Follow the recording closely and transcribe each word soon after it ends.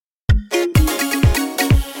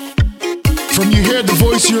From you hear the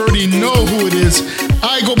voice, you already know who it is.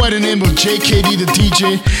 I go by the name of JKD the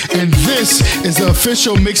DJ, and this is the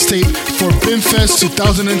official mixtape for Bimfest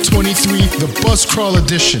 2023, the Bus Crawl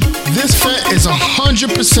Edition. This fete is 100%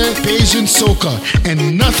 Bajan Soca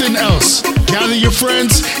and nothing else. Gather your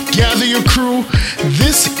friends, gather your crew.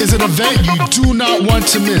 This is an event you do not want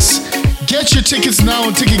to miss. Get your tickets now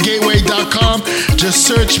on ticketgateway.com. Just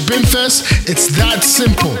search Bimfest. It's that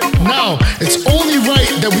simple. Now, it's only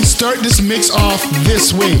right that we start this mix off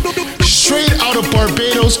this way. Straight out of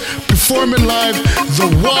Barbados, performing live, the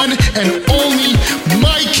one and only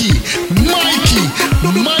Mikey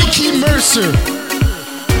Mercer.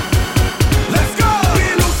 Let's go! We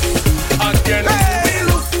loose again. Hey. We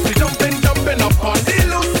loose. We jumping up on the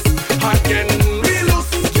loose again. We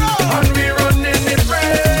loose and we running it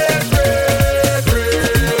red.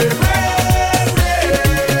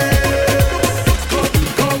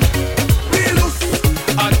 Come. We loose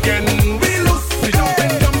again. We loose. We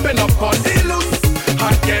jumping up on the loose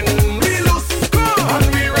again. We loose and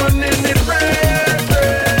we running it red.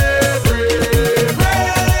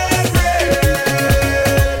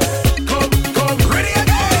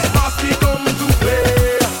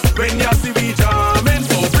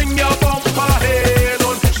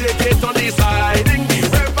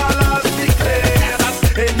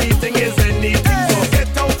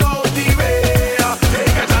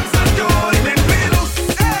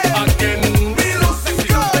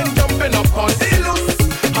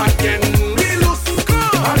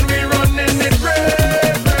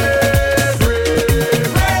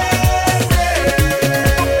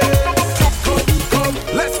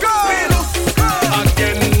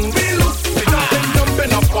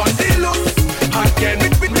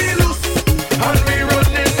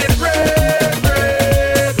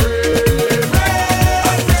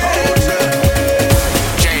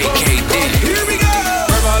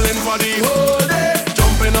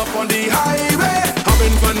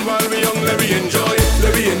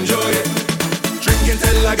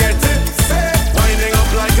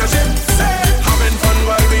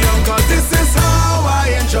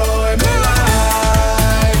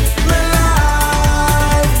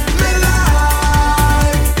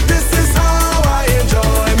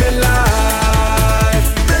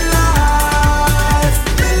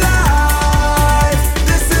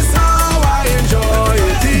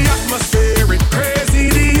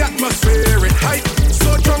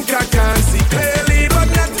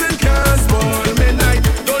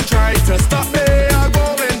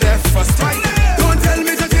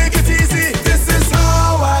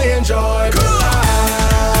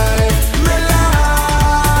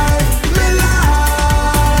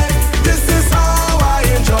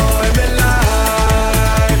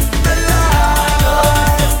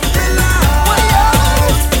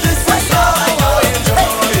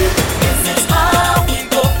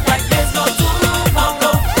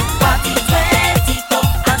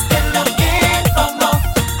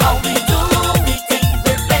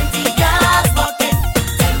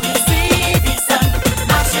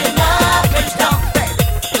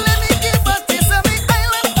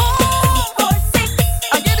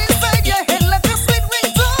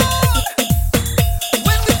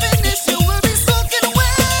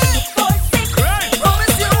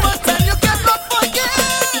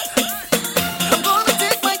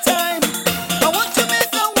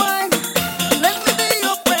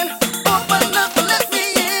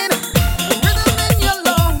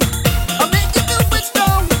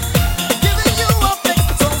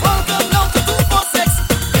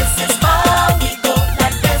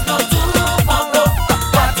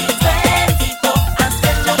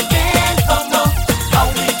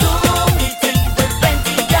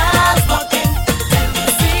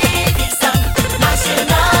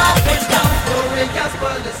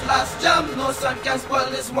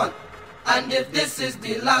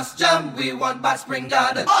 Spring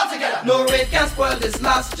Garden. All together. No rain can spoil this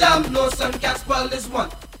last jam. No sun can spoil this one.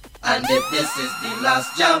 And if this is the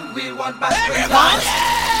last jam, we want back Spring Garden.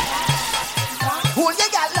 Hold your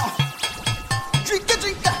gal now. Drink it.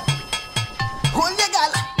 Hold your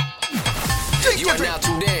gal. Drink you are now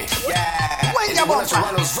tuned in. Yeah. When you want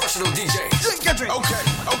Toronto's versatile DJ. Drink it. Okay.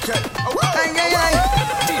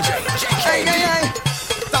 DJ JK.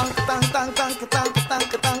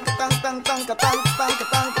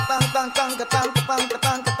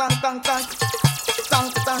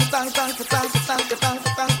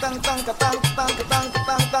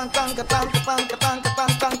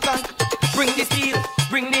 Bring the steel,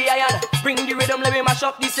 bring the iron, bring the rhythm, let me mash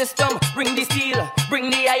up the system. Bring the steel, bring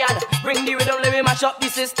the iron, bring the rhythm, let me mash up the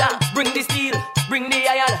system. Bring the steel, bring the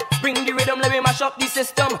iron, bring the rhythm, let me mash mash up the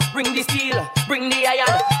system. Bring the steel, bring the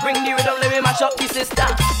iron, bring the rhythm, let me mash up the system.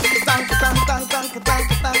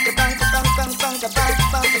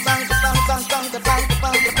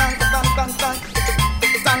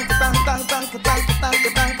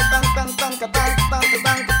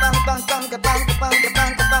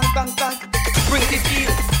 Bring the steel,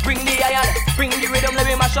 bring the iron, bring the rhythm, let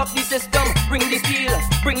me mash up the system. Bring the steel,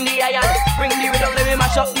 bring the iron, bring the rhythm, let me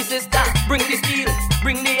mash up the system. Bring the steel,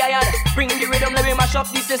 bring the iron, bring the rhythm, let me mash up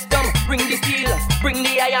the system. Bring the steel, bring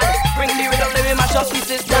the iron, bring the rhythm, let me mash up the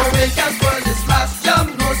system. No rain can spoil this last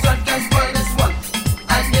jam, no sun can spoil this one.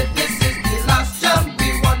 And if this is the last jam, we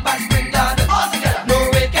want back Spring Garden. No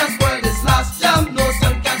rain can spoil this last jam, no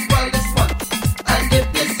sun can spoil this one. And if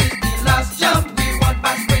this is the last jam, we want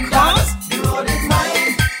back Spring Garden. The road is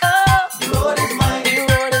mine. The road is mine. The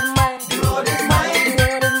road is mine. The road is mine.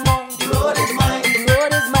 The road is mine. The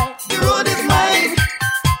road is mine. The road is mine.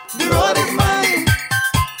 The road is mine.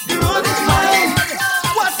 The road is mine.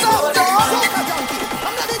 What's up, dog? Soca junkie.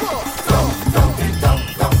 I'm ready to go.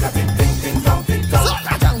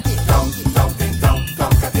 Soca junkie.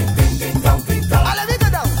 I'll let me go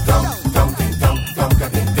down.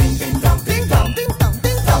 Ding dong, ding dong, ding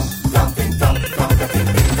dong.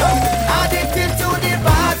 Addicted to the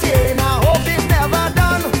party, now hope it's never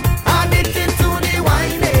done. Addicted to the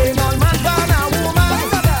whining, all man for a woman.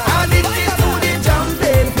 Addicted to the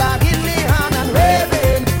jumping, flag in the hand and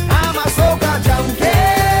waving. I'm a soca junkie,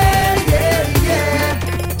 yeah,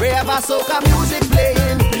 yeah. We have a soca music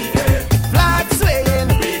playing, flag swaying,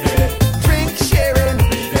 drink sharing.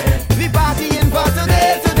 We partying for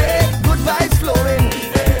today, good vibes flowing,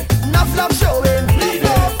 enough love showing,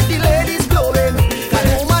 the ladies blowing.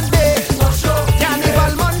 Woman Day,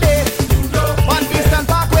 Carnival Monday, on Eastern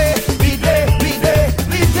Parkway, we day.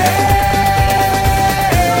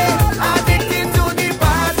 Addicted to the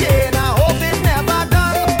party, now hope it's never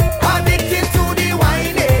done. Addicted to the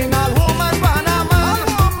whining, all woman for a man.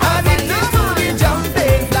 Addicted to the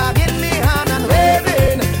jumping, flag in me hand and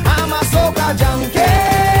waving. I'm a soca junkie,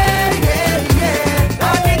 yeah,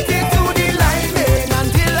 yeah. Addicted to the lightning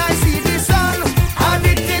until I see the sun.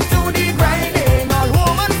 Addicted to the grinding, all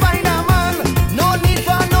woman find a man. No need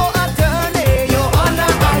for no attorney, your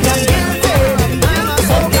honor I am guilty. I'm a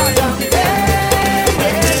soca junkie, yeah,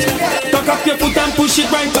 yeah. Cock up your foot and push it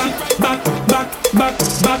right back.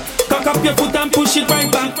 Cock up your foot and push it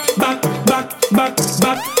right back.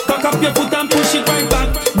 Cock up your foot and push it right back.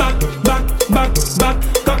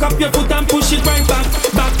 Cock up your foot and push it right back.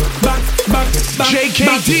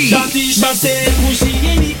 JKD. Dirty say push it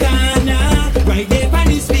in the corner, right there on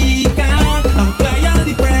the speaker. Apply all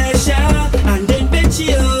the pressure and then bend she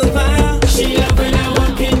over. She love when I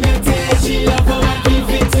walk in the tail. She love how I give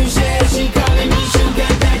it to share. She calling me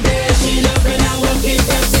sugar daddy. She love when I walk in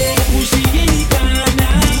the tail. Push it in the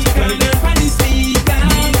corner, right there on the speaker.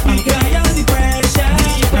 Apply all the pressure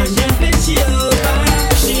and then bend she over.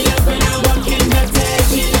 She love when I walk in the tail.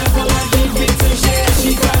 She love how I give it to share.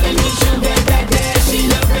 She calling me sugar daddy. She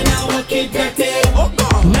love when I walk in the tail.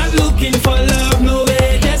 Not looking for love, no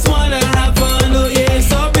way. Just wanna have fun, oh yeah.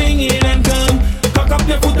 So bring it and come. Cock up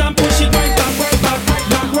your foot and push it right back.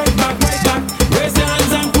 Raise your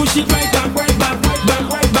hands and push it right back.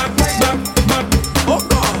 Oh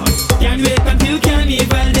God. Can't wait until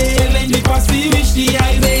Carnival Day. When we cross we reach the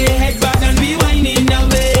highway. Head back and be whining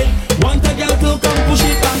away. Want a girl to come push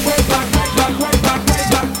it back.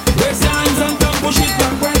 Raise your hands and come push it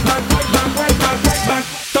back.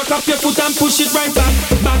 Cock up your foot and push it right back.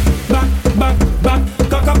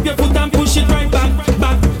 Cock up your foot and push it right back.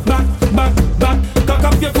 Cock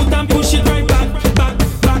up your foot and push it right back.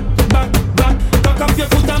 Cock up your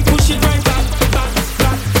foot and push it right back.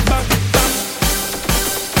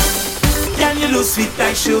 Can you lose sweet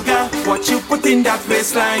like sugar? What you put in that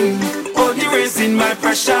waistline? Only raising my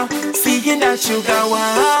pressure. Seeing that sugar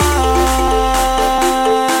wine.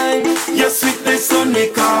 Your sweetness only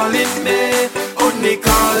calling me.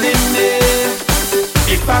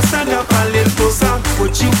 If I stand up a little closer,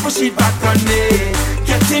 would you push it back on me?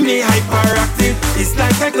 Getting me hyperactive, it's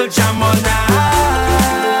like I could jam all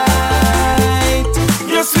night.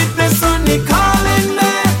 Your sweetness only calling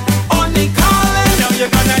me, Now you're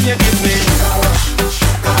gonna give me.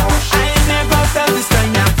 I ain't never felt this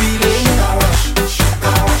kind of feeling.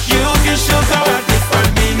 You give sugar a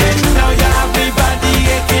different meaning. Now you have me body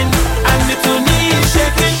aching and me two knees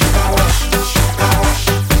shaking.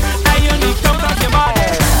 I only come back your body.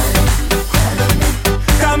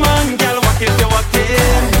 Come on, girl, walk if you're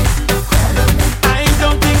walking. I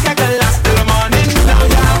don't think I can last till the morning. Now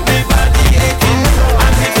you have me body aching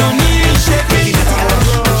and me two knees shaking.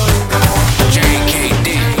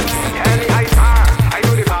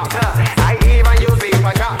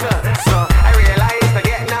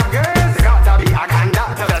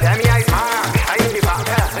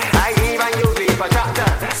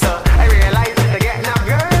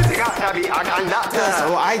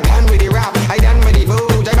 with the rap, I done with the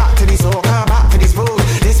booze. I back to the soca, back to the spoon.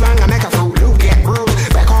 This one I make a fruit loop, get bruised.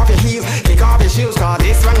 Back off your heels, kick off your shoes. Cause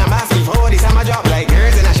this one I'm asking for. This time I drop like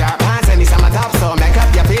girls in a sharp pants. And this time I top, so make up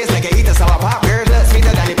your face like you eat a sour pop. Girl look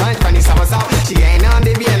sweeter than the punch from the summer south. She ain't on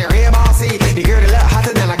the beat and the real bossy. The girl look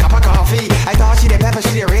hotter than a cup of coffee. I thought she the pepper,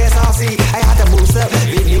 she the real saucy. I had to boost up,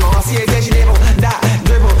 Vicky Mossy. Then she dribble, that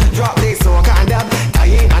dribble, drop this soca and dub. I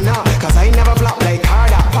ain't enough, cause I never flop like car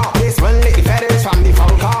that pop. This one lick the feathers from the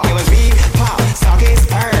phone call. It was beat, pop, stock is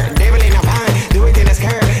purr. Devil in a pan, do it in a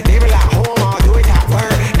skirt. Devil at home or do it at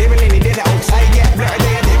work. Devil in the dead outside, get blurred.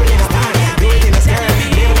 Devil in a pan, do it in a skirt.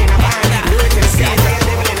 Devil in a pan, do it in a skirt.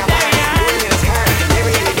 Devil in a pan, do it in a skirt.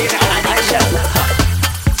 Devil in the dead outside.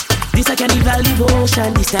 This a carnival devotion.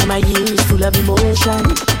 This time of year is full of emotion.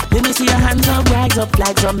 Let me see your hands up, rags up,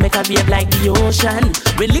 flags up, make a wave like the ocean.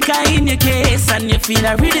 With liquor in your case and you feel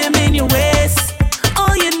a rhythm in your waist.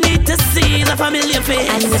 All you need to see is a familiar face.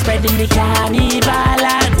 And we're spreading the carnival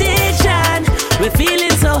addiction. We're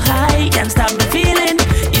feeling so high, can't stop the feeling.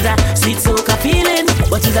 It's a sweet soca feeling,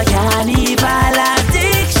 but it's a carnival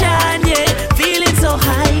addiction. Yeah, feeling so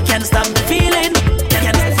high, can't stop the feeling.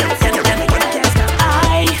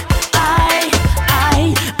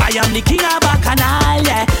 I am the king of Bacchanal,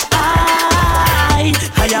 yeah. I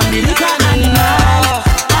am the liquor animal.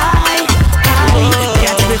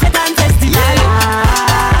 Can't be fed and festival.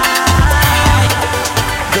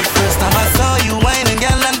 The first time I saw you whining,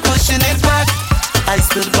 girl, and pushing it back, I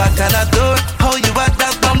stood back and adored how you had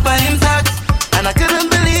that bumper intact. And I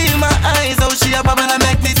couldn't believe my eyes, how she a bubble and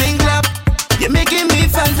make me think clap. You're making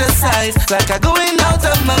me fantasize, like I'm going out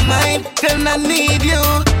of my mind. Girl, I need you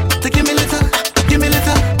to give me little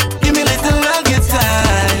of your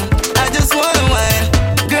time. I just wanna wine,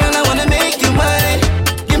 girl, I wanna make you mine.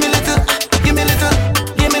 Give me little of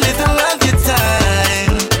your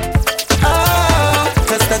time. Oh,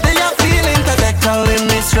 cause today I'm feeling that they're calling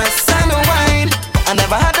me stress and wine. I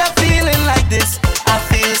never had a feeling like this, I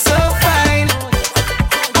feel so fine.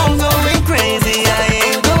 I'm going crazy, I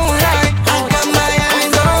ain't going right. I got my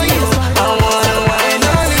eyes on you, I wanna wine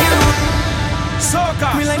on you. Soca.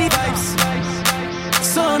 We like the vibes,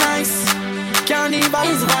 so nice. Carnival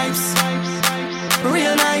is vibes,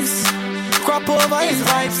 real nice. Crop over is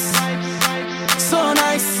vibes, so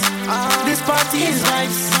nice. This party is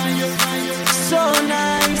vibes, so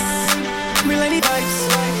nice. We like the vibes,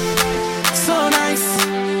 so nice.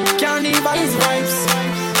 Carnival is vibes,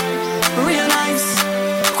 real nice.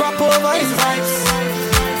 Crop over is vibes,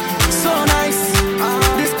 so nice.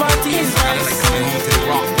 This party is vibes,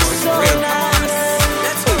 so nice.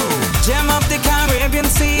 Let's go. Jam up the Caribbean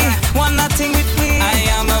Sea, one nothing with me. I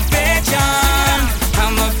am a Bajan,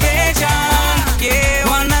 I'm a Bajan. Yeah,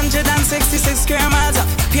 166 square miles of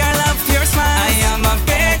pure love, pure smile. I am a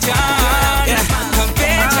Bajan, yeah, a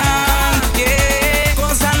Bajan. Yeah,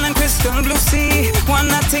 Bajan and crystal blue sea, one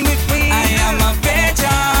nothing with me. I am a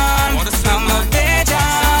Bajan, I'm a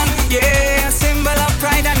Bajan. Yeah, a symbol of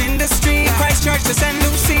pride and industry. Christchurch to St.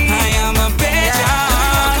 Lucie. I am a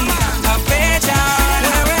Bajan, a Bajan.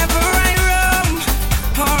 Wherever I roam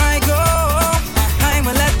or I go, I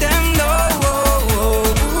will let them know.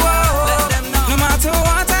 No matter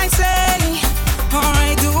what I say or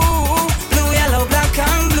I do, blue, yellow, black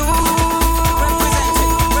and blue.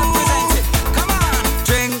 Represent it. Come on.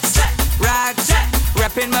 Drinks, rags,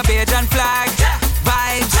 repping my Bajan flag.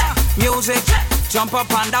 Vibes, music, jump up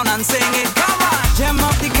and down and sing it. Come on. Gem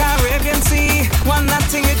of the Caribbean Sea, one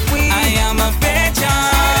nothing with we. I am a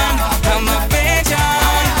Bajan, I'm a Bajan.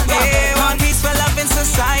 Yeah, one peaceful love in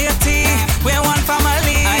society. We're one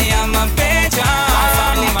family. I am a Bajan,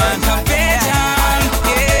 I'm a Bajan.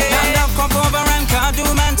 Yeah, and love come over and can't do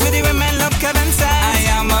man to the women love Kevin says. I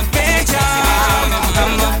am a Bajan,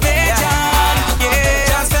 I'm a Bajan.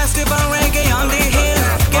 Yeah, jazz festival reggae on the hill.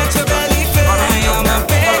 Get your belly filled. I am a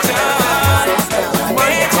Bajan.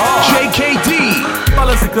 JKD.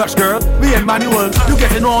 Balance the clutch, girl. Me and Manuel. You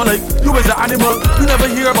getting on like you is an animal. You never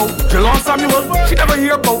hear about Jelon Samuel. She never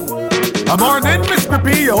hear about. I'm morning, Miss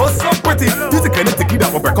Pippi. You're so pretty. You the kind of ticky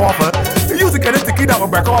that will break off her. You the kind of ticky that will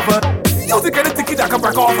break off her. You the kind of ticky that can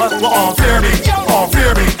break off her. Well, all fear me, all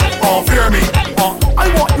fear me, all fear me. I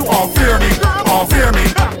want you all fear me, all fear me.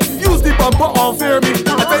 Use the bumper, all fear me.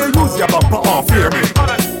 I tell you, use your bumper, all fear me.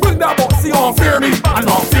 Bring that boxy, all fear me, and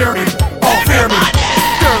all fear me, all fear me.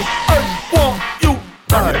 Girl, I want you.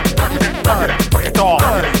 Break it off.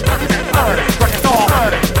 Break it off.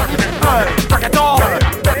 Break it off.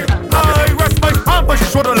 I rest my hand, but she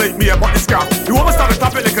shoulda like me about this car. You almost start to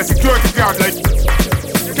stop it like a security guard, like.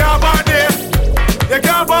 You can't buy there. You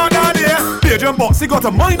can't buy down there. Bajan boxy got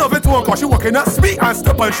a mind of its own, cause she working at speed and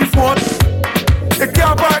step on she phone.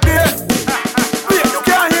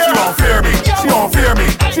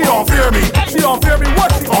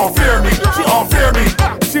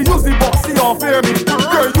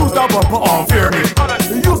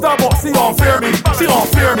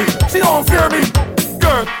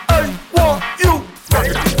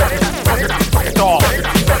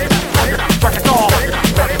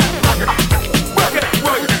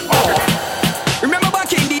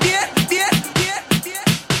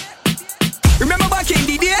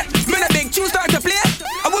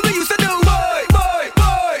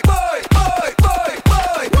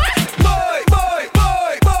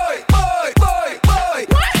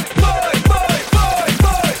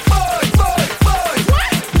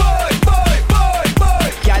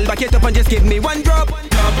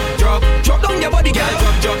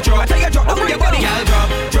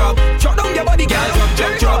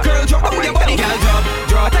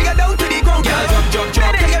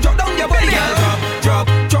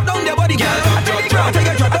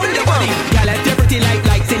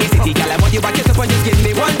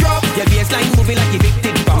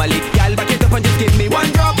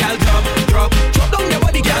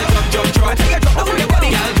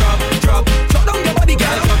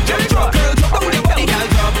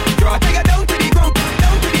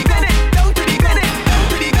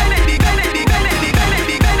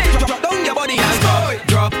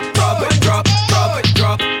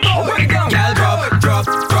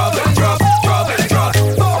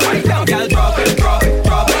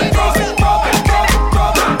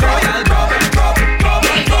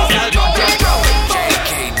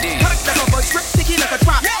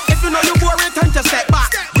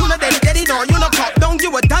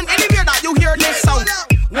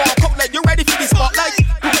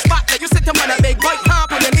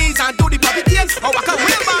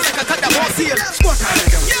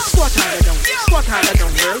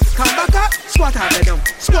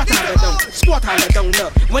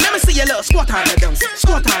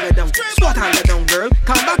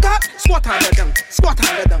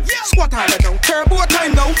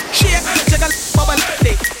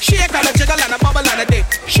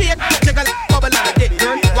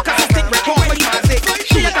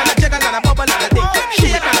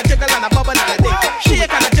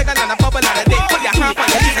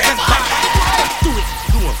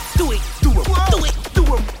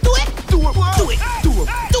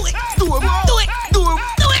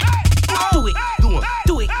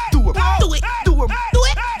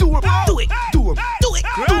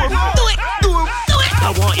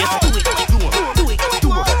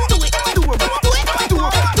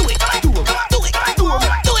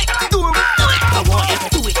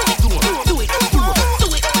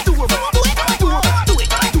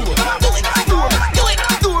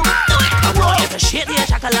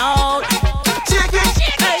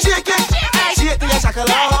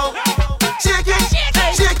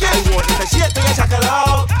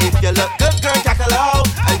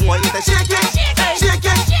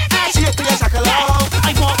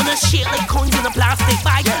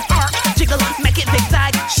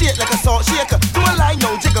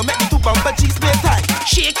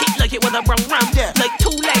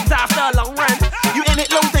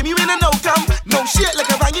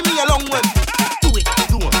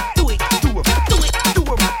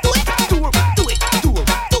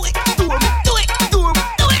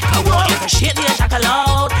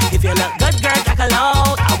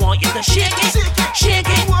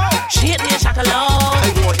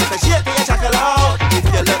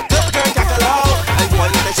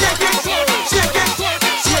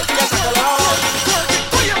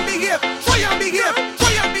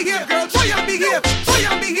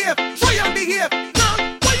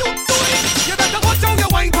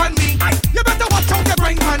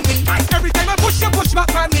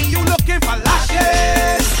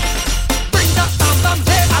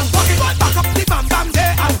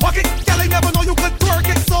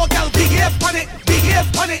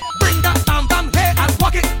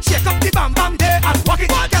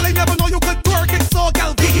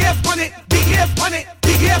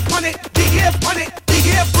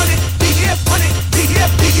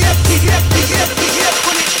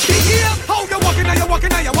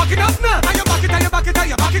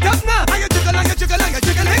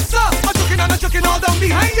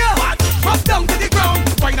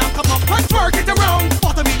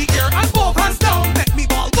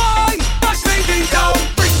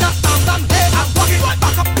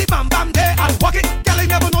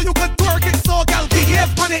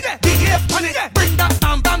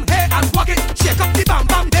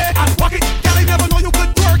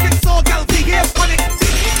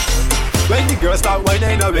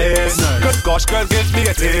 Gosh, girl gives me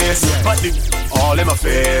a taste, but the all in my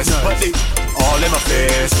face, but the all in my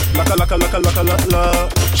face. Laka.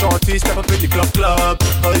 Shorty step up in the club.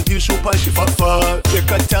 Her heel shoe punch, she fuck. You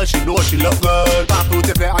can tell she know she look good. Bamboo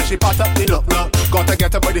tip it and she pat up the look. Gotta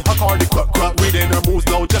get her by the hook or the quack. Reading her moves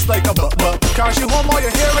now just like a buck. Can't she hold all your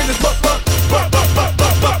hair in this buck.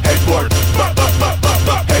 Headboard.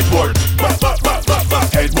 Headboard. Headboard.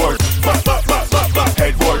 Headboard. Headboard.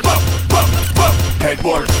 Headboard.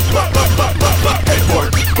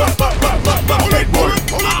 Headboard.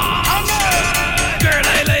 Girl,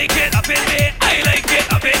 I like it up in me. I like it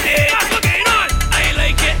up in me. What's going on? I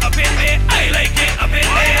like it up in me. I like it up in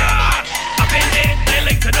me. Up in me. I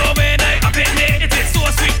like to know when I up in me. It is so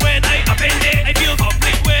sweet when I up in me. I feel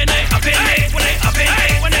complete when I up in me. When I up in me.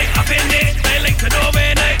 When I up in me. I like to know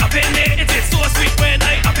when I up in me. It is so sweet when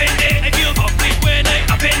I up in me. I feel complete when I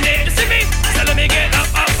up in me. You see me? So let me get up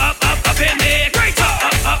in me. Great up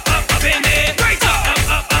in me. Great up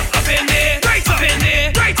in me. Great up in me. Great up in me.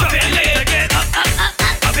 Get up in me.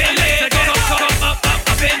 Up in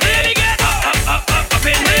me. Get up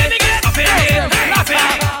in me. Get up in me.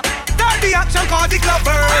 Start the action, call the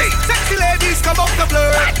clubbers. Sexy ladies come out the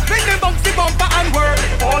blur. Make them bounce the bumper and work.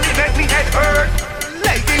 All it make me head hurt.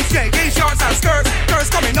 Leggings, jeggings, shorts and skirts. Girls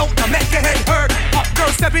coming out to make your head hurt. Hot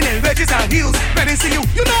girls stepping in wedges and heels. Ready to see you,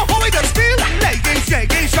 you know how it does feel. Leggings,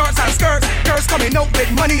 jeggings, shorts and skirts. Girls coming out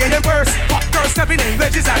with money in their purse. Hot girls stepping in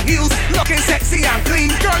wedges and heels. Looking sexy and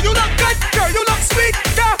clean. Girl, you look good. Girl, you look sweet.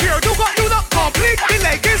 Down here, you look complete. The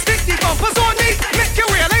leggings stick the bumpers on me. Make you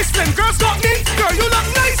realize slim girls got me. Girl, you look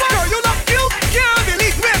nice. Girl, you look cute. Can't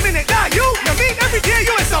believe me a minute that you meet every day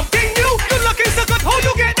you is something new. You looking so good, how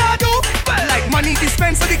you get that do? Like money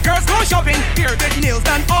dispense so the girls go shopping. Here the nails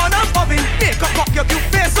done on and popping. Makeup got your cute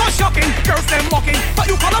face so shocking. Girls them walking, but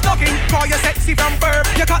you call her blocking. Call you sexy from birth.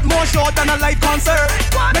 You got more show than a live concert.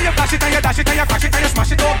 Now you flash it and you dash it and you crash it and you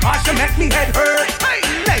smash it. Oh gosh, you make me head hurt. Hey,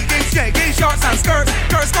 leggings, jeggings, shorts and skirts.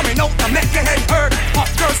 Girls coming out to make your head hurt.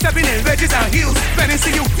 Hot girls stepping in wedges and heels. Ready to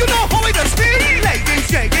see you, you know how it does feel.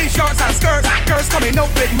 Leggings, jeggings, shorts and skirts. Girls coming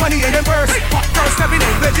out with money in their purse. Hot girls stepping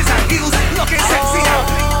in wedges and heels. Looking sexy and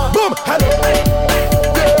Boom, hello.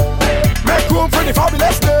 Make room for the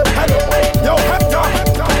fabulous day. Hello. Yo, hector.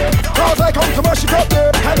 Cause I come to mash it up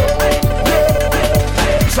there. Hello.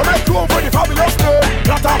 So make room for the fabulous day.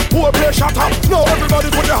 Lot of poor play shut up. Now everybody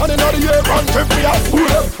put your hand in the air and give me a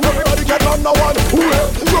whoop. Everybody get on the one.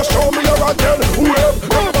 Whoop. Just show me your antenn. Whoop.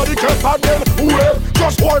 Everybody get bad then. Whoop.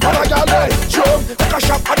 Just boy for the galley. Jump. Take a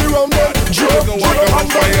shot at the round then. Jump. Everybody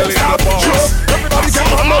get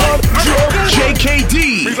on the one. Jump. JKD.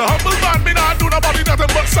 He's a humble man, me not do nobody nothing.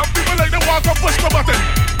 But some people like them walk up, push the button.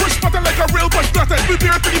 Push button like a real push button. We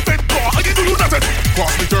there to defend, go, I can do you nothing.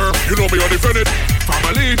 Cross me turf, you know me on defended.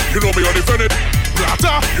 Family, you know me on defended.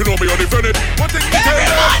 Plata, you know me on defended. One thing you tell them,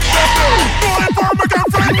 no informer can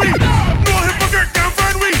friend me. No hypocrite can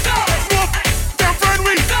friend me. No can friend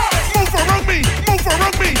me. Move around me, move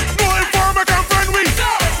around me. No informer can friend me.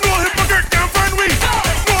 No hypocrite can friend me.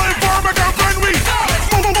 No informer can friend me.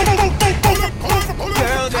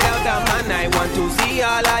 Girl, get out of man, I want to see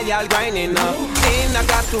all of y'all grinding up. In a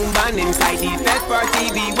costume band inside the fest party,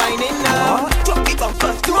 be whining up. Drop the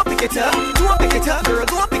bumper, do I pick it up? Do I pick it up? Girl,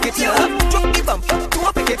 do I pick it up? Drop the bumper, do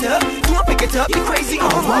I pick it up? Do I pick it up? You crazy or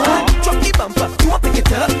what? Drop the bumper, do I pick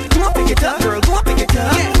it up? Do I pick it up? Girl, do I pick it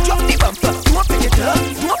up? Drop the bumper, do I pick it up?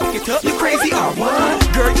 Do I pick it up? You crazy or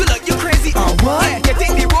what? Girl, you look, you crazy or what? You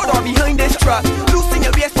take the road or behind this truck. Loosen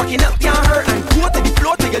your waist, fucking up your hurt and go to the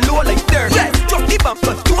floor till you low like dirt. Yes, drop the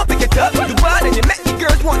bumper, do I pick it up? You bad and you make the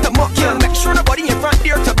girls want to mock you. Make sure nobody in front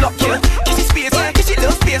there to block you. Give she space, give she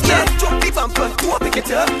little space. Yeah, drop the bumper, do I pick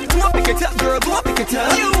it up? Do I pick it up, girl? Do I pick it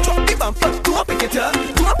up? You drop the bumper, do I pick it up?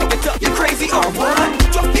 Do I pick it up? You crazy or what?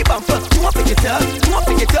 Drop the bumper, do I pick it up? Do I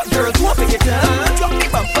pick it up, girl? Do I pick it up? Drop the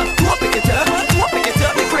bumper, do I pick it up? Do I pick it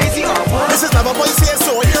up? You crazy or what? This is never boys here,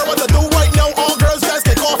 so here what to do right now. All girls just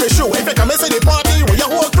take off your shoe. If you come into the party with your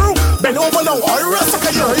whole crew, bend over now. All the rest of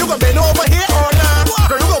you, you can bend over here or not.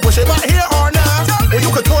 Girl, you gonna push it back here or not. Or you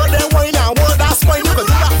can twirl that way now, work that spine. You can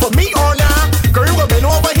do that for me or not. Girl, you gonna bend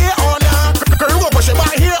over here or not. Girl, you gonna push it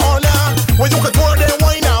back here or not. Or you can twirl that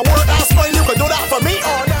way now, work that spine. You can do that for me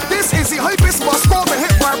or not. This is the hypest bus called the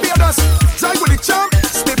hit Barbados. Side with the champ,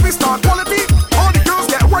 stepping star quality. All the girls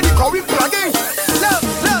get ready, call we flagging. Look,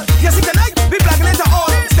 yes, you can like, we flagging into all.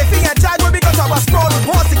 Stepping and tag when we got our sprawl.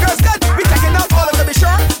 Once the girls good, we taking out all of them, be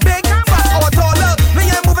sure. Big, fat, or tall, look. Me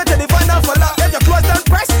ain't moving to the final for luck. If your clothes done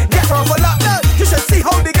press, get her for luck. Look, you should see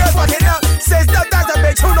how the girls fucking up. Says that that's a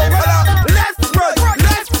bitch who don't pull up. Left, run,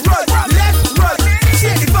 left, run, left, run.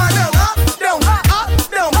 Shake the final, up, down, up,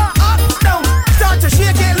 down, up, down. Start to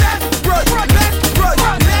shake it, left, run.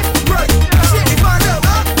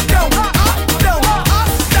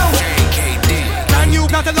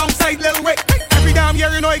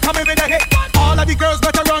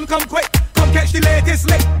 come quick. Come catch the latest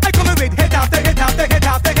lick. I come with hit after hit after hit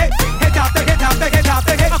after hit. Hit after hit after hit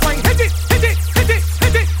after hit. I'm going hit it, hit it, hit it,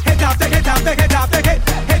 hit it. Hit after hit after hit after hit.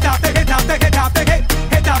 Hit after hit after hit after hit.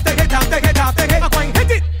 Hit after hit after hit after hit. I'm going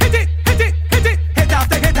hit it, hit it, hit it, hit it. Hit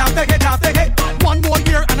after hit after hit after hit. One more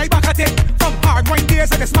year and I back at it. From hard grind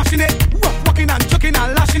days and smashing it. Rough walking and chucking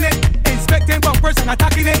and lashing it. Inspecting bumpers and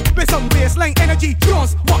attacking it. With some baseline energy.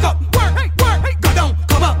 Jones, walk up, work, work, go down,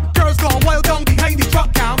 come up. Girls gone wild down behind the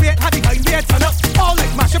truck. Can't wait, had the behind me turn up. All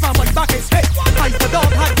like mash up and my back is hit. Like the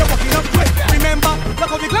dog had you walking up quick. Remember, look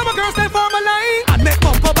how the glamour girls stand for my line. And make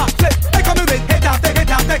bumper back flip. I come with hit after hit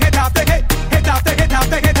after hit after hit. Hit after hit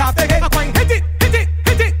after hit after hit. I'm going hit it, hit it,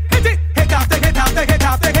 hit it, hit it. Hit after hit after hit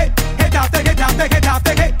after hit. Hit after hit after hit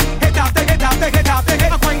after hit. Hit after hit after hit after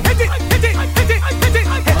hit. I'm going hit it, hit it, hit it, hit it.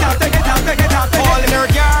 Hit after hit after hit after hit. All in her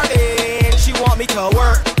garden, she want me to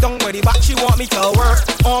work. Don't worry back, she want me to work.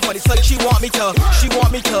 On for the side, she want me to.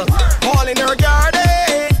 All in her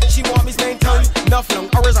garden, she want me spend time. Enough long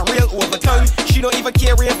hours are real overtime. She don't even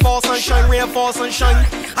care rainfall, sunshine, rainfall, sunshine.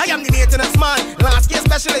 I am the maintenance man, landscape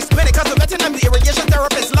specialist. When it comes to vetting, I'm the irrigation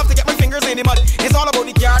therapist. Love to get my fingers in the mud. It's all about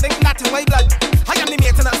the garden, not in my blood. I am the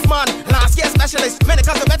maintenance man, landscape specialist. When it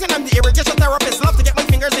comes to vetting, I'm the irrigation therapist. Love to get my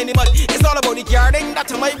fingers in the mud. It's all about the garden, not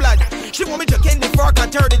in my blood. She want me to kill the fork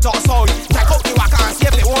and turn the toss out. Check out the waka and see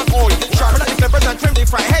if it won't hold. Sharpen up the flippers and trim the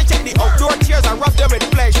front. Hey, check the outdoor chairs and rub them with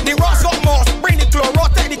flesh. The rocks got moss, bring the chloro,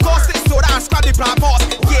 take the caustic soda and scrap the plant pots.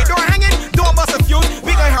 Gate door hanging, don't bust a fuse.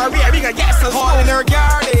 We gon' hurry, we gon' get some. All in her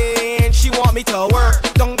garden, she want me to work.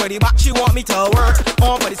 Don't worry back, she want me to work.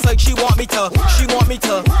 On for the side, she want me to.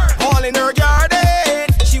 All in her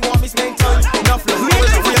garden, she want me spend time. Enough love, she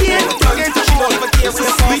don't even care for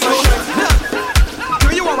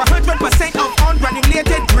you are 100% of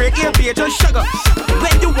ungranulated grade A Bajan sugar.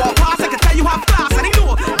 When you walk past, I can tell you have class, and I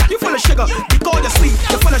know that you full of sugar. Because you're sweet,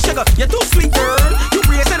 you're full of sugar. You're too sweet, girl. You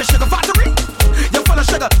raised in a sugar factory. You're full of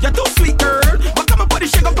sugar, you're too sweet, girl. But come and put the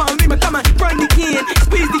sugar on me, come and grind the can,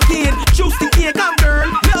 squeeze the can, juice the can, come girl.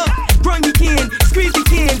 Love, grind the can, squeeze the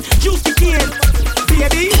can, juice the can.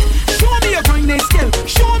 Baby, show me your grinding skill.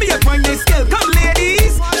 Show me your grinding skill. Come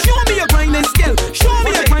ladies, show me your grinding skill. Show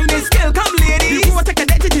me your grinding skill. Come ladies. The water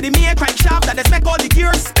connected to the main crankshaft that is make all the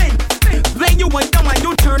gears spin. When you wind down and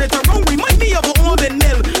you turn it around, remind me of an oven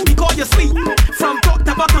mill. Because you're sweet, from top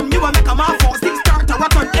to bottom, you will make a man force. Things start to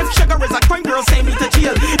rotten. If sugar is a crime, girl, send me to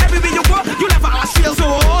jail. Everywhere you go, you never ask jail. So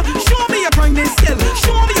show me your grinding skill.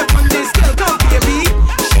 Show me your grinding skill. Come baby,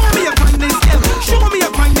 show me your grinding skill. Show me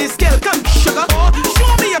your grinding skill. Come sugar,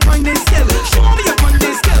 show me your grinding skill. Show me your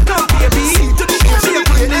grinding skill. Come baby, show me your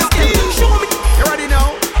grinding skill. Show me. You ready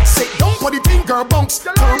now? Sit down for the thing, girl, bounce.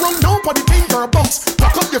 Turn around now for the thing, girl, bounce.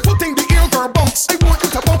 Back up your foot in the air, girl, bounce. I want you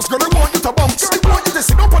to bounce, girl, I want you to bounce. I want you to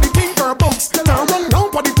sit down for the thing, girl, bounce. Turn around now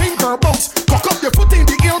for the thing, girl, bounce. Back up your foot in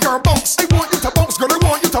the air, girl, bounce. I want you to bounce, girl, I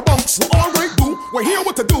want you to bounce. Well, alright, boo, we're here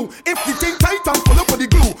what to do. If the thing tight and full up with the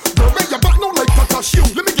glue, girl, bend your back now like a shoe.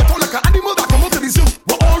 Let me get out like an animal that come out to the zoo.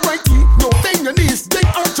 Well, alright, no, bend your knees, then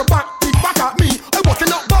arch your back, kick back at me. I walking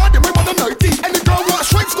out bad in my mother 90. And the girl want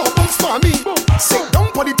stripes, go bounce for me. Sit down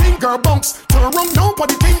for the thing, girl, bounce. Turn around now for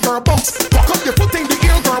the thing, girl, bounce. Back up your foot in the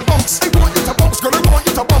air, girl, bounce. I want you to bounce, girl, I want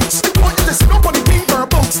you to bounce. I want you to sit down for the thing, girl,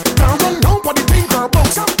 bounce. Turn around now for the thing, girl,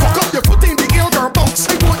 bounce. Back up your foot in the air, girl, bounce.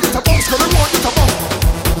 I want you to bounce, girl, I want you to bounce.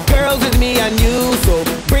 Girls with me and you, so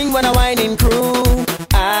bring one a whining crew.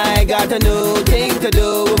 I got a new thing to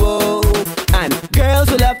do. And girls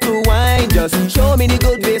who love to whine, just show me the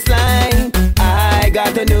good baseline. I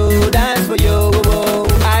got a new dance for you.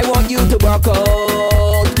 I want you to rock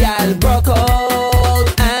out, girl, rock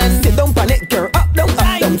out. And sit down, panic, girl, up,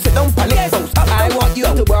 down, sit down, panic, bounce up. I want you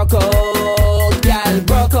to rock out, girl,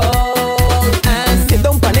 rock out. And sit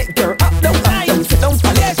down, panic, girl, up, down, sit down,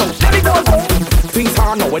 panic, bounce. Let me go. Things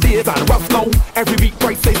hard nowadays and rough now. Every week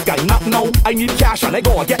price says guy not now. I need cash and I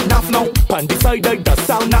go and get enough now. Pan decide I does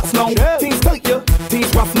sell nuts now. Things tight, yeah,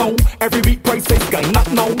 things rough now. Every week price says guy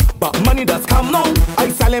not now. But money does come now. I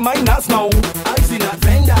selling my nuts now. I see that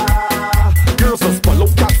vendor. Girls just follow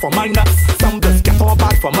cash for my nuts. Some just get all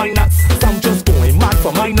bad for my nuts. Some just going mad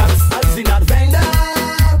for my nuts. I see that vendor.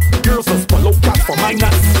 Girls just follow cash for my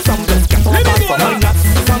nuts. Some just get all bad for my nuts.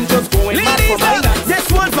 Some just going mad for my nuts.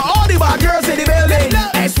 This one for all the bad girls in the building.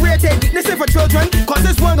 X-rated, listen for children, cause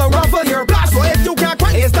this one gon' ruffle your blast. So if you can't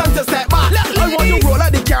cry, it's time to step back. I want you roll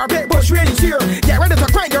out the carpet, push really cheer. Get ready to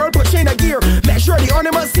crank, girl, push in the gear. Make sure the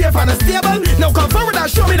ornament's safe and stable. Now come forward and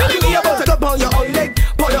show me that you able to up on your oil leg.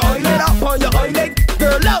 Pull your oil leg up on your oil leg.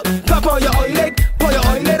 Girl out, clap on your oil leg. Pull your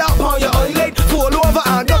oil leg up on your oil leg. Fall over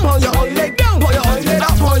and up on your oil leg. Pull your oil leg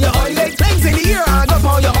up on your oil leg. Legs in the air and up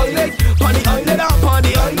on your oil leg. On the oil leg up on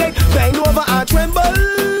the oil leg.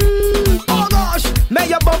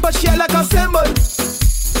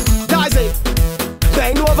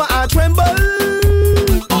 bend over and tremble.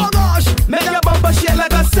 Oh gosh, make your bumper shake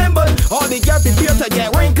like a cymbal. All the girls prepare to get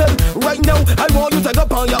wrinkled. Right now, I want you to go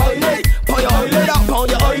on your eyelid, on your eyelid, up on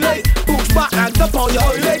your eyelid. Push back and up on your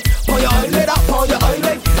eyelid, on your eyelid, up on your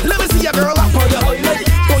eyelid. Let me see a girl up on your eyelid,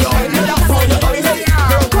 on your eyelid, up on your eyelid.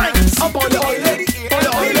 Girl, crank up on your eyelid, on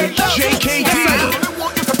your eyelid. JKD. I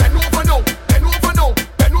want you to bend over now, bend over now,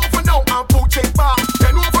 bend over now, and push it back.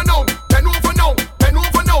 Bend over now, bend over now, bend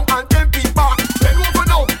over now, and then beat back. Bend over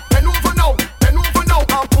now, bend over now, bend over now,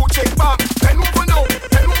 and push it back. Bend over now,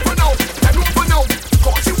 bend over now, bend over now.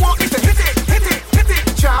 Cause you want me to hit it, hit it, hit it,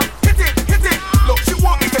 jam, hit it, hit it. Look, you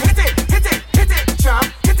want me to hit it, hit it, hit it, jam,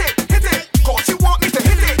 hit it, hit it. Cause you want me to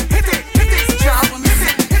hit it, hit it, hit it, jam, hit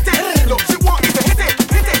it, hit it. Look, you want me to hit it,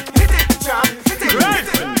 hit it, hit it, jam, hit it, hit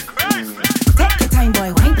it. Take your time, boy,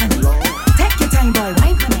 wine on it. Take your time, boy,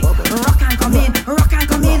 wine on it. Rock and come in, rock and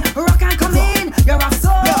come in, rock and come in. You're off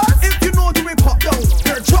so. If you know the rip hop down,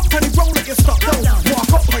 girl, drop on the ground like you stop down.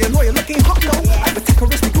 Walk up, boy, you know you're looking hot now. I would take a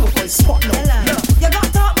risk, go for a spot now. You got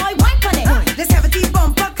top, boy, wine on it. This 70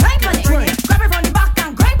 bumper, climb on it. Grab it from the back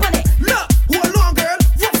and grind on it. Look, hold on, girl,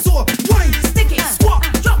 rock so, wine, Stick it, squat,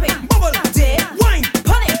 drop it, bubble, dip, wine,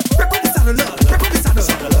 pon it. break up the saddle, break up the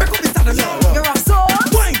saddle, break up the saddle. You're off so.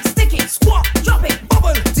 Wine, Stick it, squat, drop it,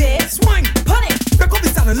 bubble, dip, swing, pon it. break up the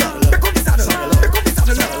saddle, break up the saddle, break up the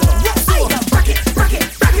saddle. Rock so, Rock it, rock it,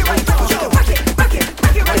 rock it right down. Rock it, rock it,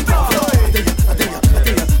 rock it right down.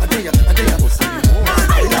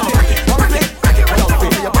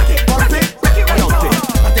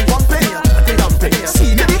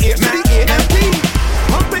 See, mediate,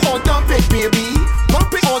 pump it or dump it, baby.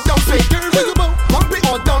 Pump it or dump it. Pump it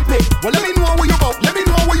or dump it. Well, let me know where you about. Let me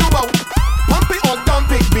know where you about. Pump it or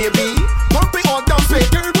dump it, baby. Pump it or dump it.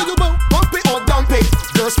 Pump it or dump it.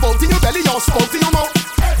 Girl, spout in your belly, y'all spout in your mouth.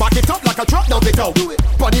 Back it up like a truck, dump it out.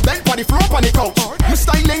 Body bent, body floor, on the couch. You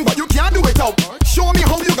styling, but you can't do it out. Show me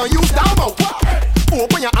how you gonna use that mouth.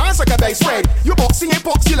 Open your eyes like a dice spread. You boxing and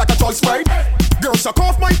boxy like a choice spread. Girl, suck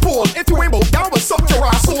off my pole. If you ain't bout down, we'll suck your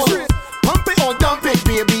asshole. Pump it or dump it,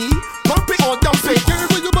 baby. Pump it or dump it.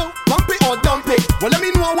 Pump it or dump it. Well, let me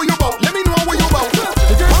know where you about. Let me know where you about.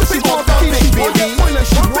 Pump it or dump it, baby.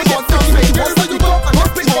 Pump it or dump it.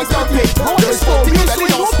 Pump it or dump it. Girl, spout in your belly,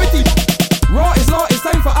 y'all spit it. Raw is law, it's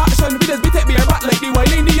time for action. We just beat it beer back like the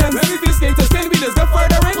wild Indians. When we feel skaters, then we just go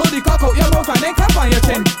further in. Hold the cock out your mouth and then clap on your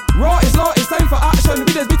chin. Raw is law, it's time for action.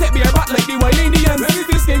 We just beat it beer back like the wild Indians. When we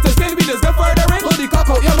feel skaters, then we just go further in. Hold the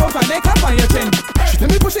cock out your mouth and then clap on your chin. She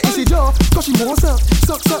tell me push it in she jaw, cause she won't suck,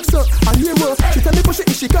 and hear her. She tell me push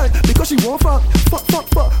it in she can't, because she won't fuck,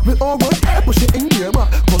 with all work, I push it in here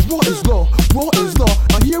back, cause raw is law,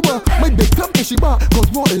 and hear her. My big club in she back, cause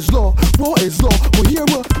raw is law, but hear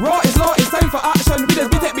her. Raw is law, it's time for action. We just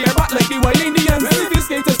beat it beer back like the wild Indians. When we feel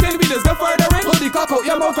skaters, then we just go further in. Hold the cock out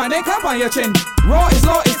your mouth and then clap on your chin. Raw is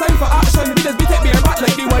law, it's time for action. We just beat it beer back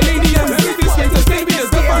like the wild Indians. When we feel skaters, then we just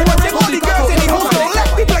go further in. Hold the cock out your mouth and then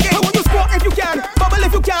clap on your chin. When you squat if you can, bubble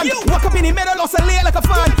if you can. Walk up in the middle, oscillate like a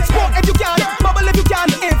fan. Squat if you can, bubble if you can.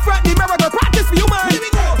 In front the mirror, girl, practice for you, man.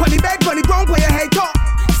 Pon the bed, pon the ground, put your head top.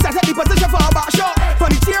 Set up the position for a back shot. Pon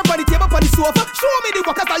the chair, pon the table, pon the sofa. Show me the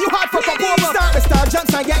workers that you hard for over. Start with star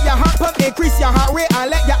jumps and get your heart pump. Increase your heart rate and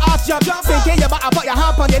let your ass jump. Sink in your back and put your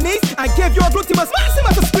hand on your knees and give your gluteus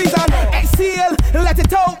maximus a squeeze and exhale, let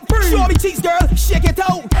it out. Show me cheeks, girl, shake it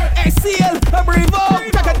out. Exhale, breathe out.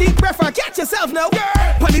 Take a deep breath and catch yourself now.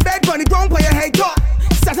 Pon the bed, pon the ground, put your head top.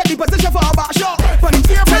 Set up the position for a back shot. Pon the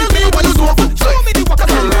chair, pon the table, pon the sofa. Show me the workers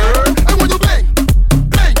that And when you bang,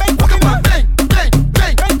 bang, walk up and bang, bang,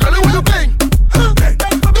 bang. Girl, when you bang,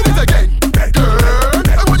 bang, do it again, girl.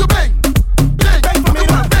 And when you bang, bang, walk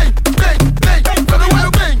up and bang, bang, bang. Girl, when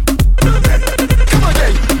you bang, come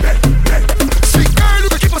again. Sweet girl, you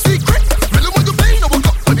can keep a secret. Really when you bang, I walk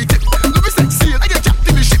up on the tip. Let me set sail, I get trapped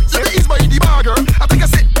in the ship. Let me ease by the bar, girl. I take a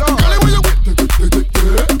sip, girl. When you whip,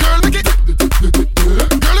 girl, make it.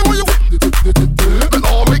 Girl, when you whip, and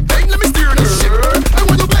all make bang, let me steer the ship. And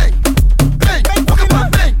when you bang, bang, walk up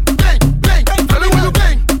and bang, bang, bang. Girl, when you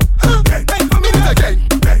bang, bang, do it again,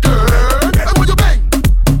 girl. And when you bang,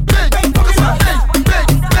 bang, walk up and bang, bang,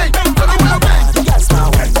 bang. Girl, when you bang,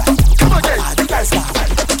 come again.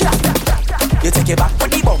 You take it back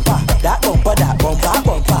with the bumper, that bumper, that bumper,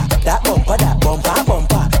 bumper, that bumper, that bumper,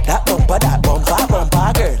 bumper, that bumper, that bumper,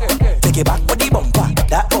 bumper, girl. Take it back with the bumper,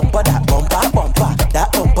 that bumper, that bumper, bumper,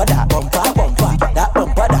 that bumper, that bumper, bumper, that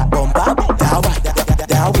bumper, that bumper,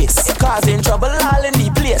 that waist, causing trouble all in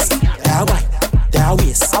the place. That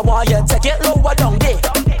waist, I want you to take it lower down there.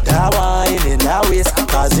 That wine in that waist,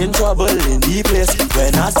 causing trouble in the place.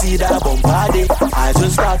 When I see that bumper day, I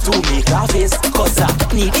just start to make a face, cause I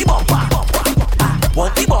need the bumper.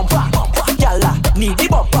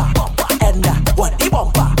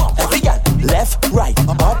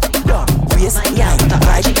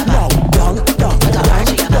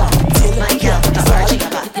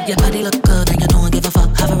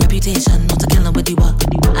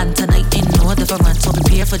 so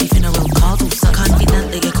prepare for the funeral call to suck.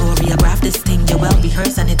 Confident that you choreograph this thing. You well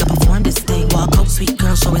rehearsed and you can perform this thing. Walk out, sweet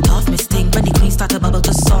girl, show it off, Miss Thing. When the queen start to bubble,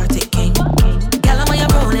 just sort it, king. Girl, I want you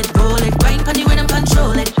roll it, grind pon the rhythm,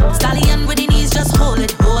 control it. Stallion with the knees, just hold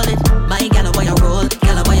it, hold it. My girl, I want you roll,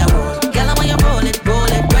 girl, I want you roll. Girl, I want you roll it,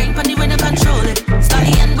 grind pon the rhythm, control it.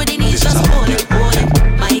 Stallion with the knees, just hold it, hold it.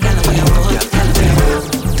 My girl, I want you roll, girl, I want you roll.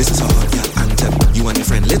 This is a hot girl anthem. You and your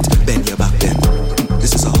friend lit, bend your back then.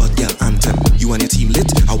 This is a hot girl anthem. You and your team lit,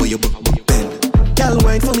 how are you bend? Girl,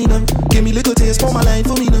 wine for me now. Give me little taste for my line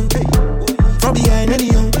for me now. From behind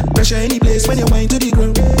anyhow, pressure any place when you wine to the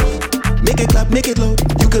ground. Make it clap, make it loud.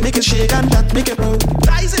 You can make it shake and that make it proud.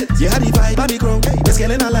 Rise it. You had the vibe on the ground. Let's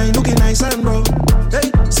get in a line looking nice and brown.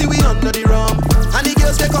 Hey, see we under the rum, and the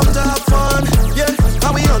girls they come to have fun. Yeah,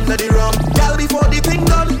 and we under the rum. Girl, before the thing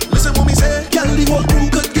done, listen what me say. Girl, the whole crew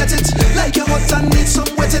could get it. Like you're hot and need some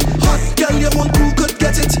wetting. Hot girl, your whole crew could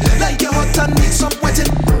get it. Like you're hot and need some wetting.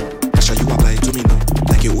 Pressure you apply to me now.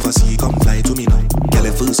 Like you oversee, come fly to me now. Girl,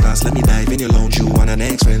 in first class, let me dive in your lounge. You and an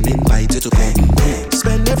ex friend invite you to come.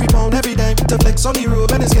 Spend every pound, every dime to flex on the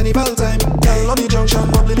road when it's cannibal time. Girl, on the junction,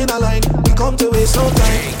 bubbling in a line. We come to waste no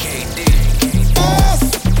time. Boss,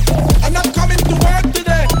 I'm not coming to work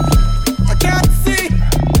today. I can't see.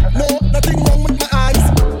 No, nothing wrong with my eyes.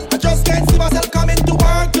 I just can't see myself coming to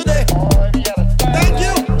work today. Thank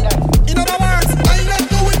you. In other words, I'm not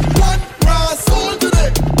doing one raw soul today.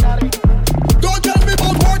 Don't tell me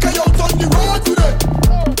about work, I out on the road today.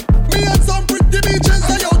 Me and some pretty bitches,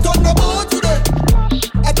 I out on the boat today.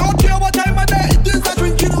 I don't care what time of day it is, I'm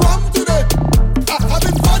drinking rum today. I'm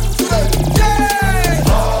having fun today. Yeah!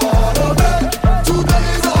 Holiday, today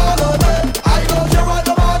is a holiday. I don't care what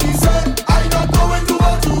nobody say. I'm not going to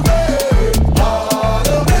work today.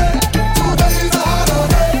 Holiday, today is a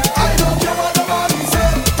holiday. I don't care what nobody say.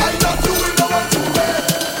 I'm not doing no work today.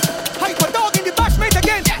 Hype a dog in the bash mate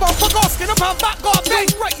again. But for God, skin up and back up thing.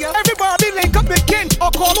 Right, yeah. Everybody link up again.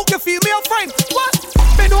 Or call up your female friend. What?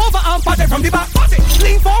 Bend over and pat it from the back.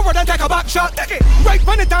 Lean forward and take a back shot. Right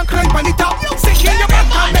on it and climb on the top. Sink in your back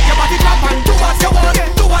and make your body clap and do as you want.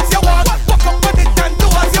 Do as you want. Walk up on it and do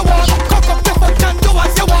as you want. Cock up your foot and do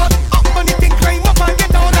as you want. Up on it and climb up and get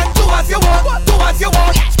down and do as you want. Do as you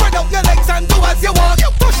want. Spread out your legs and do as you want.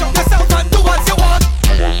 Push up yourself and do as you want.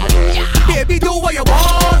 Baby, do what you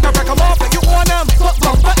want. Now break 'em off like you want them. Foot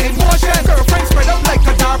bumper in motion. Girlfriend spread out like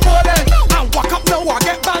a tarpaulin. And walk up now or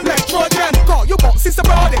get banned like Trojan. Call you box, sister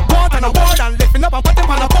brother. Want and a word and lifting up and putting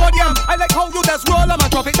on a podium. I like how you just roll 'em and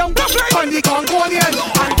drop it down. On the Congonian.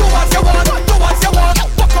 And do as you want. Do as you want.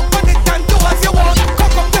 Walk up on it and do as you want.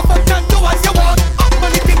 Cock up your foot and do as you want. Up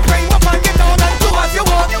on it and climb up and get down and do as you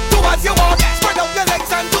want. Do as you want. Spread out your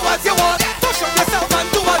legs and do as you want. Push up yourself and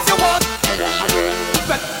do as you want.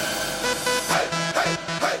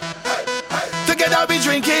 Together we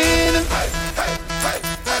drinking.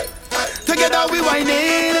 Together we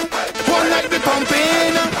whining. One night we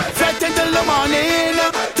pumping. Fret until the morning.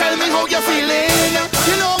 Tell me how you're feeling.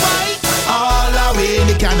 You know why? All away in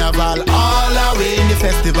the carnival. All away in the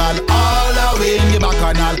festival. All away in the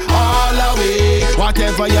bacchanal. All away.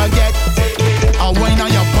 Whatever you get. A wine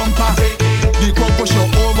on your bumper. The crowd push you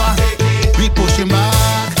over. We push him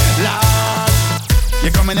back. Lord,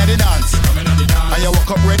 you coming at the dance. And you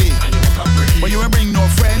walk up ready. But you ain't bring no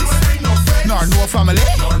friends, nor no family.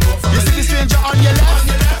 You see the stranger on your left,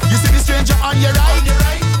 you see the stranger on your right.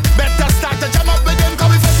 Better start to jam up with them,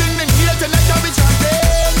 cause we fetting them here to let them be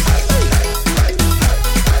chanting.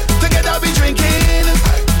 Together we drinking.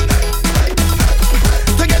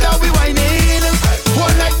 Together we whining.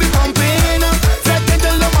 One night we pumping. Fret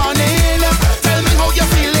until the morning. Tell me how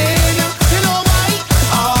you're feeling. You know why?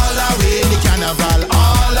 All away in the carnival.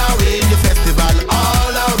 All away in the festival.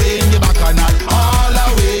 All away in the bacchanal. All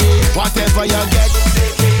away. Whatever you get.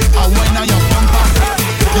 A wine on your bumper.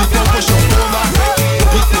 You can push you over.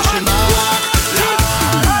 We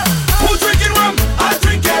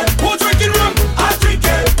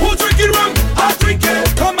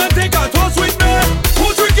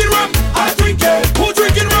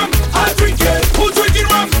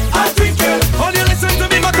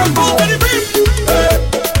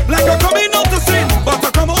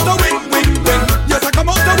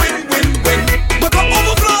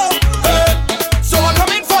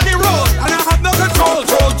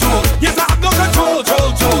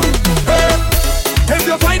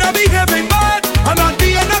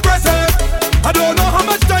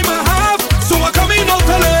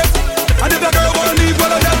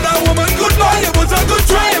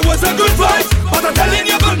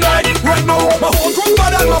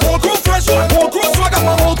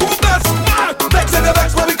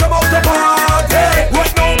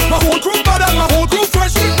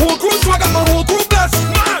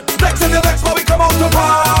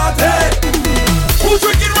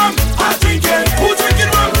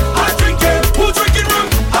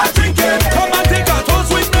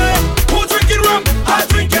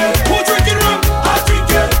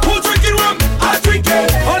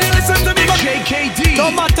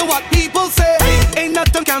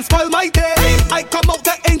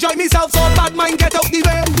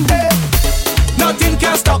nothing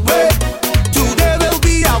can stop me. Today will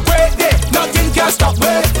be a great day, nothing can stop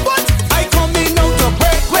me. But I coming out to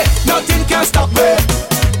break way, nothing can stop me.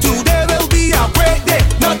 Today will be a great day,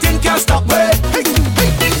 nothing can stop me. Hey,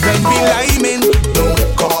 hey, hey. When we liming, don't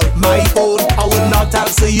call my phone, I will not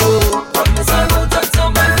answer you. Promise I won't answer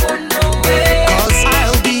my phone, no way. Cause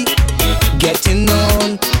I'll be getting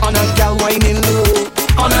on a gal whining low,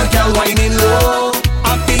 on a gal whining low.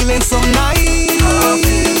 I'm feeling so nice.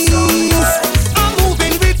 I'm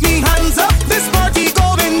moving with me hands up. This party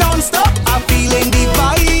going non-stop. I'm feeling the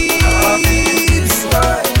vibes.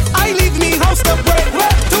 I leave me house to break.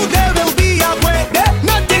 Today will be a great day.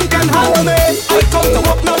 Nothing can handle me. I come to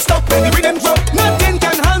walk non-stop when the rhythm drop. Nothing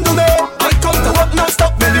can handle me. I come to walk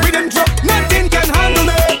non-stop when the rhythm drop. Nothing can handle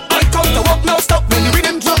me. I come to walk non-stop when the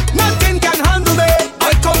rhythm drop. Nothing can handle me.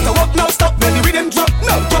 I come to walk non-stop when the rhythm drop.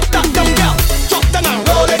 No, drop that down, girl. Drop down and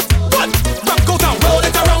roll it. What? Rock go down, roll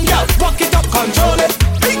it around, girl. Rock it up, control it.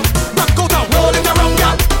 Hey, rock go down, roll it around,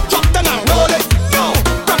 girl. Drop down and roll it. No,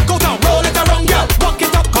 rock go down, roll it around, girl. Rock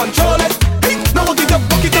it up, control it. Hey, no, rock it up,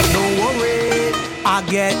 rock it up. Don't worry, I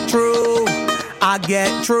get through. I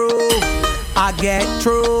get through. I get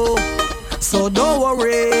through. So don't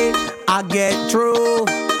worry, I get through.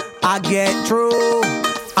 I get through.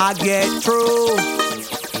 I get through.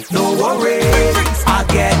 Don't worry, I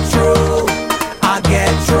get through. I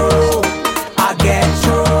get through. I get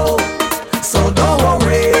through. So don't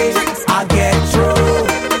worry, I get through.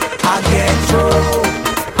 I get through.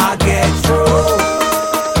 I get through.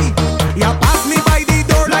 You pass me by the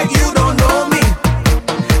door like you don't know me,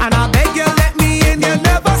 and I beg you let me in, you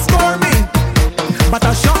never score me. But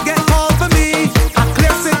a shot get called for me, a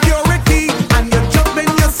clear security, and you jump in,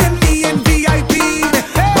 you send me in VIP.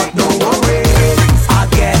 But don't worry, I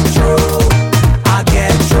get through. I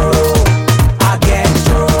get through. I get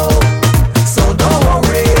through. So don't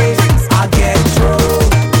worry,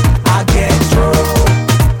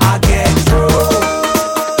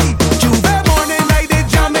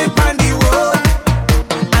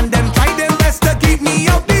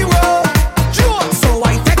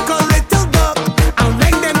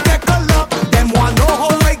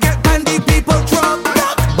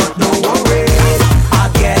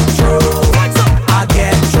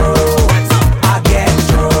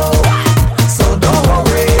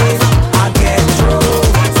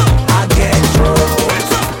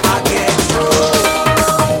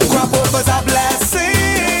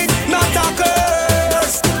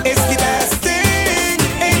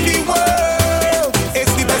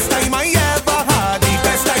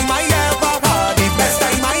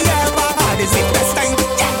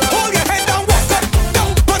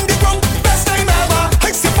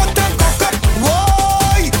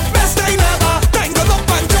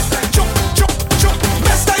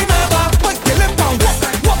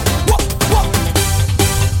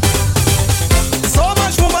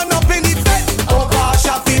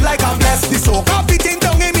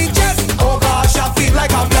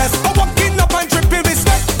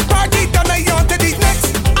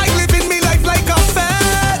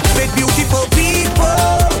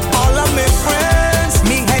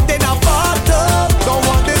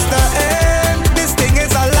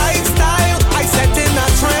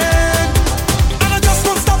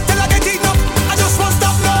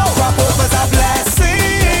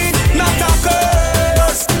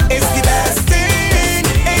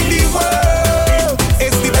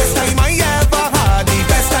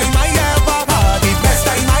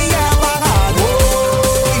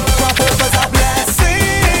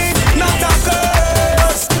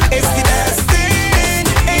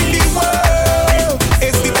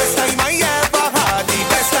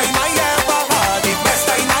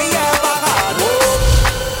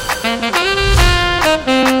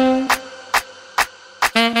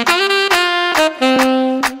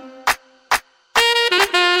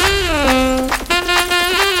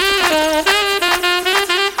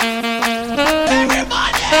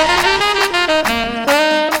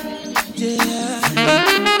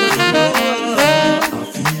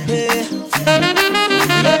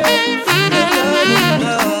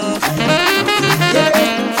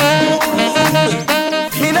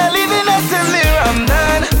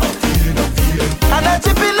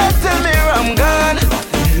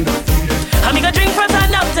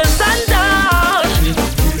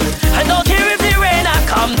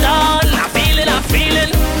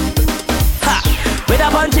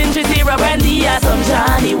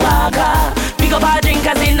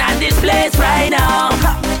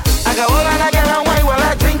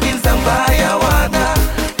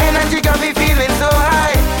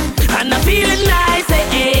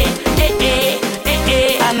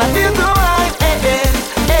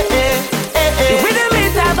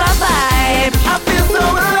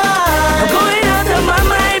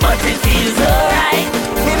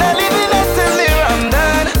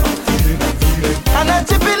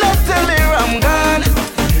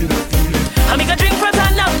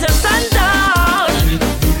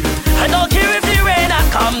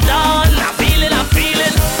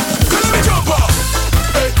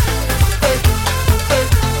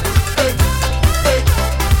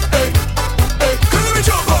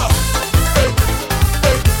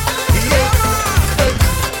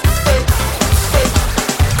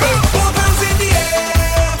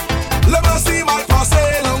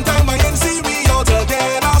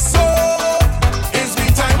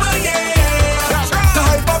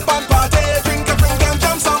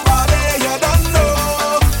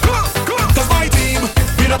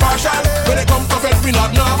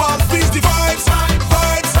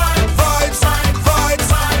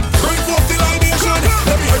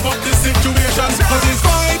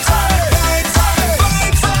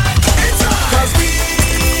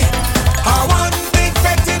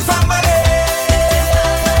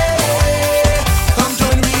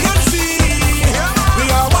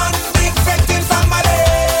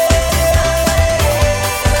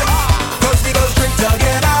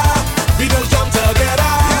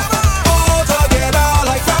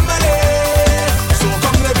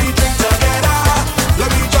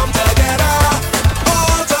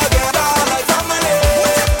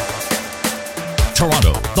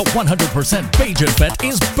 The 100% Bajan Fete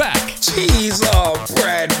is back. Cheese on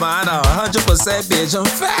bread, man. 100% Bajan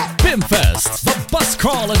Fete. Bimfest, the bus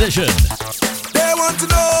crawl edition. They want to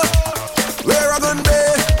know where I'm gonna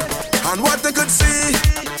be and what they could see.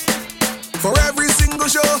 For every single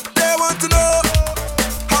show, they want to know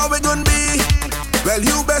how it gonna be. Well,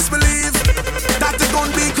 you best believe that it's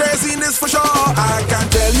gonna be craziness for sure. I can't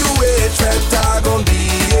tell you which fete I gonna be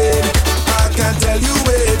in. I can't tell you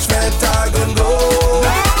which fete I gonna go.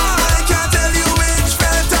 I can't tell you which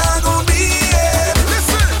fete I gonna be in.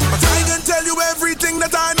 Listen, but I can tell you everything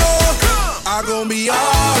that I know. I gonna be all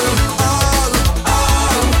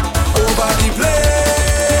over the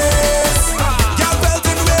place. Y'all belt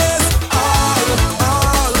in waist,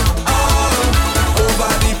 all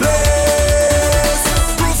over the place.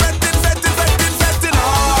 Proof fetting,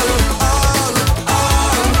 all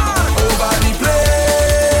over the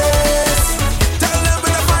place. Tell them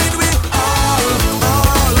when they find we, all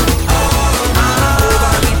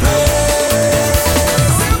over the place.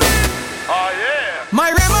 Oh yeah. My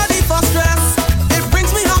remedy for stress, it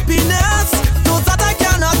brings me happiness, those that I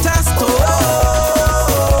cannot test.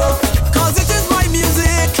 Oh, cause it is my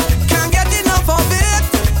music, can't get enough of it,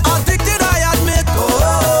 addicted I admit.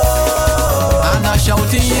 Oh, and I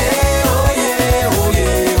shouting yeah, oh yeah, oh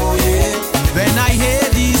yeah, oh yeah, when I hear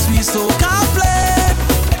these sweet soca play,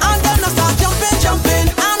 and then I start jumping,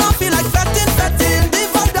 and I feel like fetting, the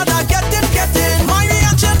vibe that I getting, my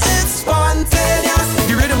reaction is spontaneous,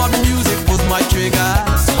 the rhythm of the music pulls my trigger.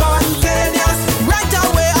 Spontaneous, right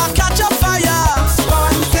away I catch a fire.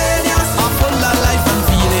 Spontaneous, I'm full of life and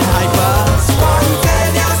feeling hyper.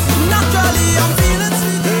 Spontaneous, naturally I'm feeling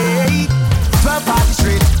sweet. Hey, 12 party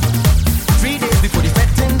straight, 3 days before the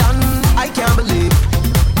fetting done. I can't believe,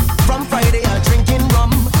 from Friday I'm drinking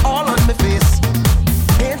rum all on my face.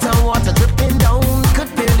 Paint and water dripping down, could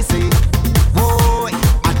barely see. Whoa,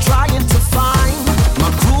 I'm trying to find my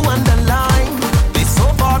crew on the line. They so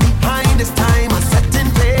far behind this time. I'm set in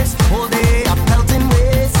place, whole day I'm pelting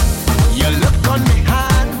ways. You look on me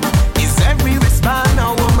hand, is every wristband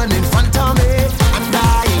a woman in front of me, and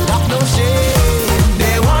I ain't got no shame.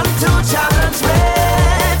 They want to challenge me,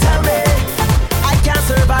 tell me I can't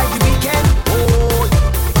survive the weekend. Oh,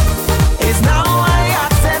 it's now I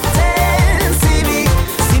accept it.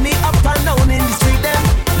 See me up and down in the street. Them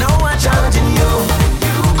now I'm challenging you.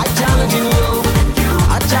 I'm challenging you.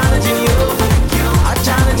 I'm challenging you. I'm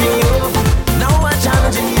challenging you. Now I'm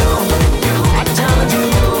challenging you. I'm challenging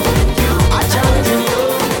you. I'm challenging you.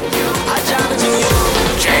 I'm challenging you.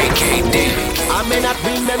 JKD. I may not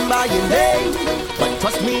remember your name, but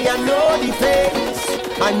trust me, I know the face.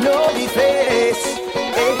 I know the face.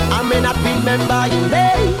 Hey, I may not remember your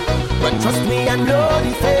name, but trust me, I know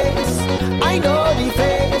the face. I know the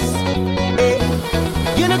face. Hey,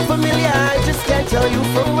 you look familiar, I just can't tell you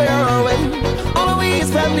from where or when. Always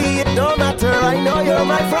family, it don't matter. I know you're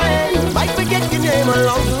my friend. Might forget your name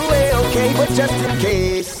along the way, okay, but just in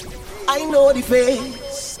case, I know the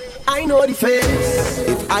face. I know the face.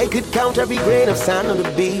 If I could count every grain of sand on the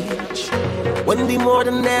beach, wouldn't be more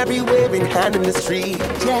than every waving hand in the street.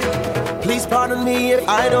 Yeah. Please pardon me if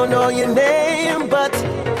I don't know your name, but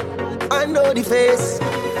I know the face.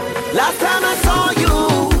 Last time I saw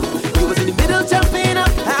you was in the middle jumping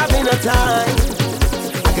up, having a time.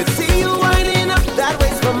 I could see you winding up that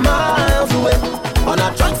waist from miles away. On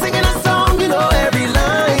a trunk singing a song, you know every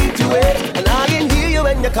line to it. And I can hear you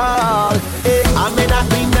when you call. Hey, I may not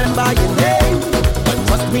remember your name, but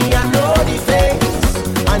trust me, I know the face.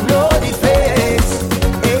 I know the face.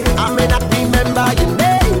 Hey, I may not remember your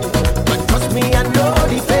name, but trust me, I know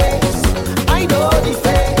the face. I know the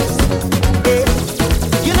face. Hey,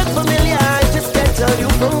 you look familiar, I just can't tell you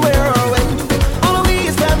from where or when.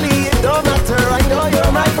 Always family, it don't matter. I know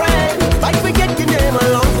you're my friend. Might forget your name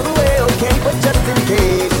along the way, okay, but just in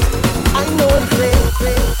case, I know the face.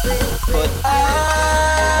 But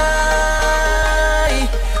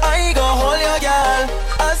I go hold your girl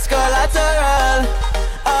as collateral.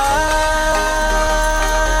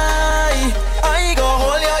 I go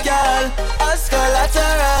hold your girl as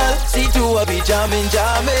collateral. See two a be jamming.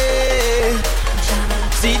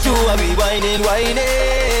 See two a be whining.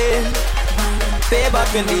 Pay back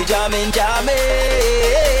when we jamming.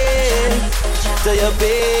 So you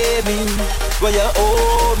pay me when you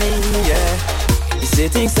owe me, yeah. You say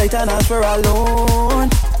things tight and ask for a loan.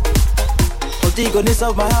 But the goodness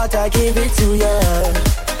of my heart, I gave it to you.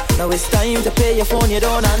 Now it's time to pay your phone, you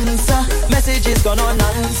don't answer. Messages gone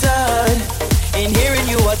unanswered. Ain't hearing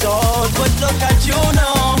you at all, but look at you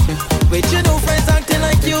now. With your new friends acting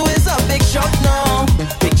like you is a big shock now.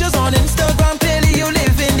 Pictures on Instagram, clearly you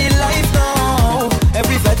living the life now.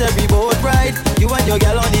 Every fat, every boat ride, you and your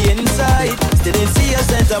girl on the inside. Still didn't see a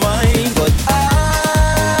center mine, but I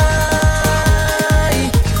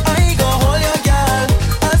go hold your girl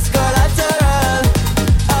as collateral.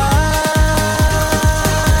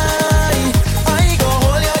 I go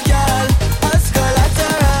hold your girl as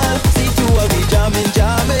collateral. See you a we jamming.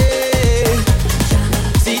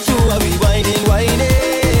 See you a we whining.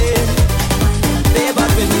 They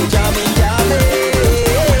back with me jamming.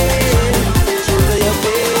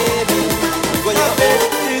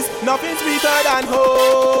 Nothing sweeter than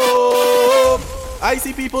home. I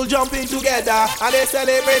see people jumping together and they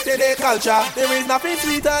celebrating their culture. There is nothing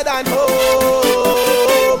sweeter than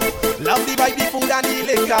home. Love the vibe, the food and the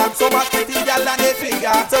liquor. So much pretty girl and they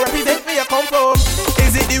finger. So represent where you come from.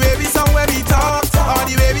 Is it the way we song when we talk, or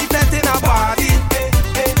the way we flex in a party?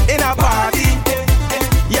 In a party,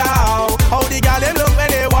 yeah. How the girl they look when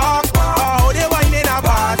they walk, or how they whine in a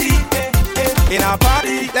party. In a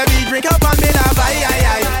party, let me drink up and me a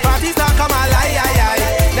vibe. Party start come alive.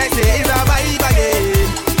 Next day is a vibe again.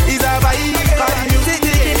 It's a vibe. Cause the music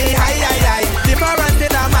taking me high. Different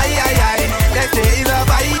in a my Next day is a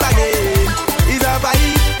vibe again. It's a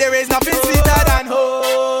vibe. There is nothing sweeter than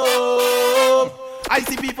home. I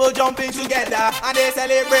see people jumping together and they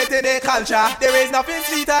celebrating their culture. There is nothing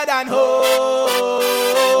sweeter than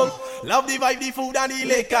home. Love the vibe, the food and the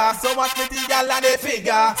liquor. So much pretty girl and they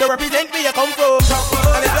figure. So represent where you come from.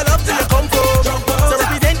 And if you love till you come from. So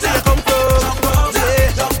represent where you come from.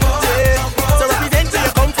 So represent where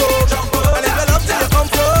you come from. And if you love till you come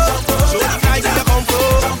from. Show the guys where you come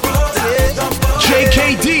from.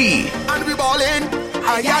 JKD. And we ballin'.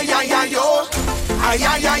 Ay ay ay ay yo. Ay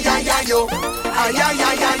ay ay ay ay yo. Ay ay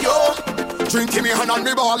ay ay yo. Drink in me hand and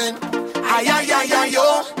we ballin'. Ay ay ay ay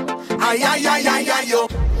yo. Ay ay ay ay ay yo.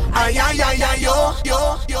 Ay ay ay ay yo.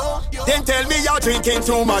 Then tell me you're drinking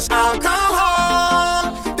too much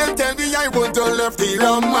alcohol. Then tell me I would have left the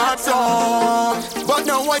rum at all. But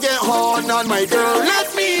now I get hard on my girl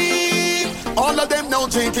left me. All of them now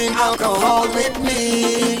drinking alcohol with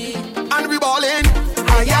me. And we ballin'.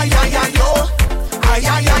 Ay ay ay ay yo. Ay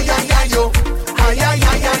ay ay ay ay yo. Ay ay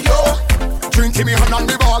ay ay yo. Drinking me hand and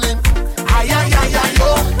we ballin'. Ay ay ay ay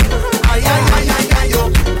yo. Ay ay ay ay ay yo.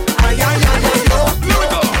 Ay ay ay ay yo.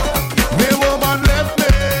 Me woman left me.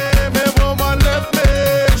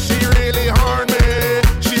 She really hurt me.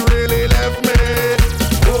 She really left me.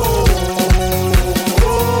 Oh,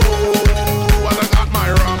 but I got my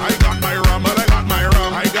rum. I got my rum. But I got my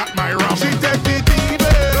rum. I got my rum. She take the TV.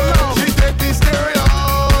 She take the stereo.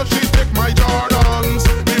 She take my Jordans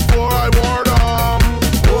before I wore them.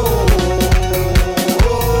 Oh,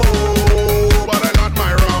 but I got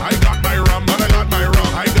my rum. I got my rum. But I got my rum.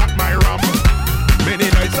 I got my rum. Many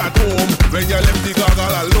nights at home when you left the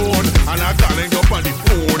goggle alone, and I'm calling up on the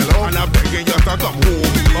phone, and I'm begging you to come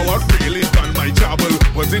home. But what really done my trouble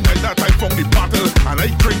was the night that I found the bottle, and I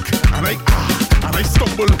drink, and I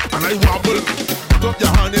stumble, and I wobble. Put up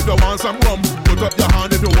your hand if you want some rum. Put up your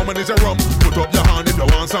hand if your woman is a rum. Put up your hand if you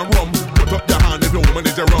want some rum. Put up your hand if your woman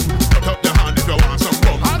is a rum. Put up your hand if you want some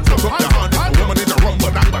rum. Put up your hand if your woman is a rum.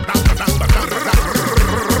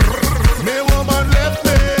 Me woman left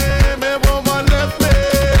me.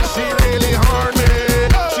 She really hurt me.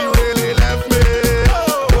 She really left me.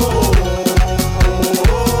 Oh,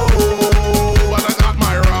 but I got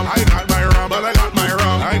my rum. I got my rum. But I got my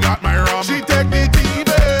rum. I got my rum. She take the TV.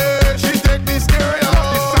 She take the stereo.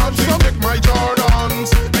 She take my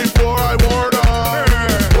Jordans before I wore them.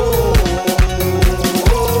 Oh,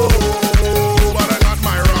 but I got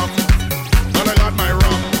my rum. But I got my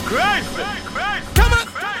rum. Crazy. Come on,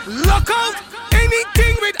 look out!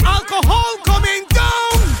 Anything with alcohol coming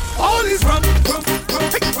down. All is rum, rum, rum,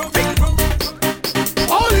 rum, rum.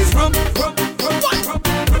 All is rum, rum, rum, rum.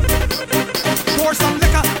 Pour some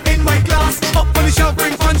liquor in my glass. Up on the shelf,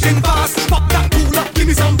 bring punch in fast. Pop that cooler, give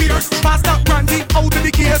me some beers. Pass that brandy out of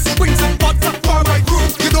the case. Bring some vodka for my crew.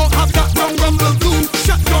 You don't have that rum will do.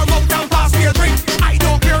 Shut your mouth down, pass me a drink. I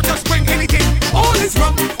don't care, just bring anything. All is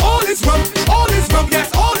rum, all is rum, all is rum. Yes,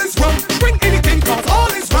 all is rum. Bring anything, cause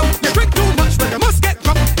all is rum. You drink too much, but you must get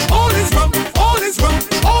rum. All is rum, all is rum,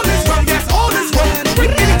 all is rum. Yes, all is rum.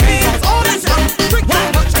 Bring anything, cause all is rum. Drink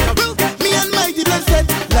too much, and I will get Me and my blood said,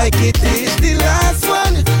 like it is the last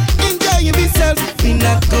one. Enjoying myself, we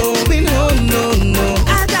not going home, no.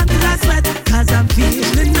 I got the last sweat, cause I'm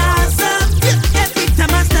feeling awesome. Every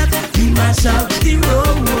time I step, we mash up the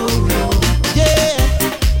road. Yeah,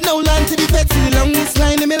 no land to be fed to the longest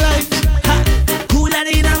line in my life. Cooler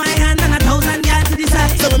in my hand and 1,000 yards to the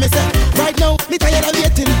side. So when me say, right now, me tired of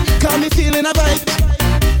waiting. Call me feeling a vibe.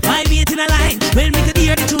 Why wait in a line when we could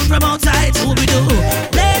hear the tune from outside? So we do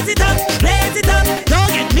blaze it up,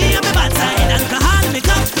 don't get me on my bad side.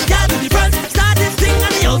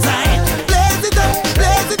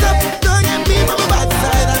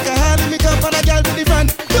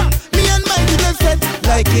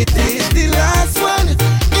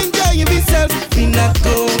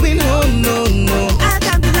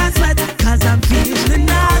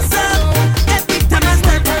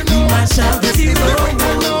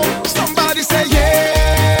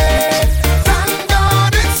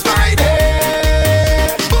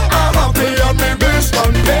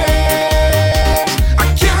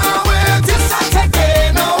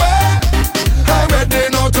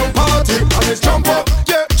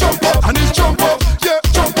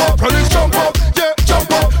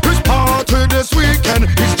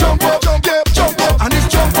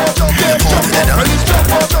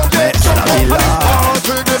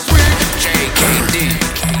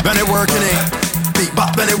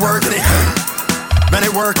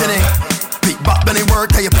 work.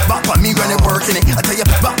 Tell you back on me when they working it. I tell you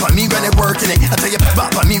back on me when they working it. I tell you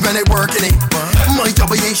back on me when they working it. My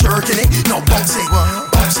job ain't shirking it. No bounce it,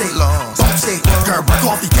 bounce it, bounce it. Girl, break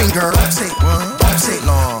off the thing, girl. Bounce it, bounce it,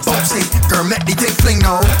 bounce it. Girl, make the thing fling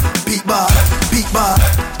now. Beat bop, beat bop,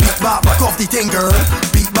 beat bop. Break off the thing, girl.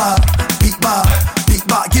 Beat bop, beat bop.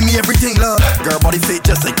 Give me everything, love. Girl, body fit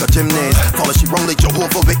just like a gymnast. Follow she wrong like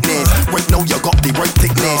Jehovah Witness. Wait, no, you got the right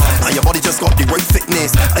thickness. And your body just got the right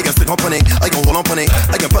fitness. I can stick up on it, I can hold up on it.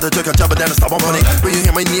 I can put a jerk and jab it down and stop up on it. When you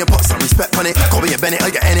hear my knee, put some respect on it. Call me a Bennett,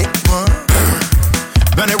 I get in it.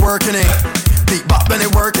 Bennett working it. Beat bop,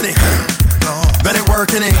 Bennett working it. Bennett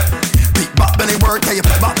working it. Beat bop, Bennett work. Tell you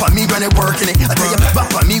bop on me when they working it. I tell you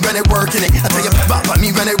bop on me when they working it. I tell you bop on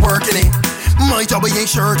me when they working it. My job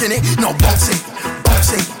ain't shirking it. No, bounce it.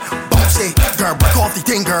 Bounce it, bounce it, girl, break off the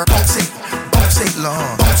thing, girl. Bounce it, bounce it,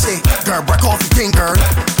 bounce it, girl, break off the thing, girl.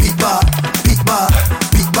 Beat bop, beat bop,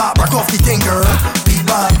 beat bop, break off the thing, girl. Beat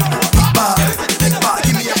bop, beat bop, beat bop,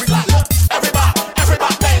 give me everybody. Everybody,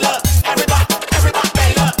 bang up. Everybody,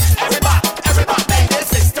 bang up. Everybody, bang this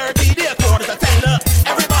 6:30, the quarter to 10 up.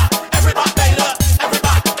 Everybody, bang up.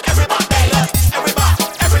 Everybody, bang up.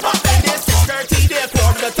 Everybody, bang this 6:30, the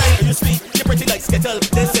quarter to 10. You speak, you're pretty like Skittle.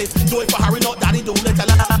 This is do it for Harry, not Daddy, do little.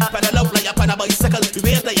 Better love like a bicycle. You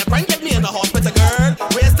wait like your friend get me in the hospital, girl.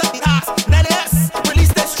 Where's the ass? Now this,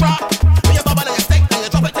 release this track. When you bubble and you stick and you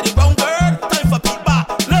drop it to the ground, girl. Time for beat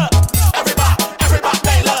bop. Look, everybody,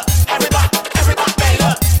 bang up. Everybody, bang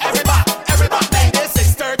up. Everybody, bang this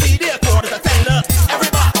 6:30, the quarter to 10 up.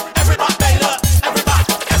 Everybody, bang up.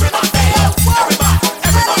 Everybody, bang up.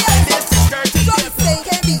 Everybody, bang this 6:30.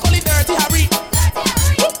 Call it dirty Harry.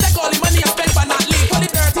 Take all the money I spend for not leave. Call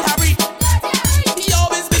it dirty Harry. He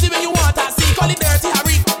always busy when you want to see. Call it dirty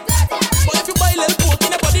Harry. But if you buy a little coke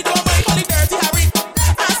in the body, don't mind. Call it dirty Harry.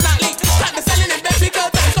 Ask Natalie, can't be selling in bed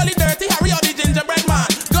because call it dirty Harry or the gingerbread man.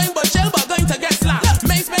 Going but shell but going to get slammed.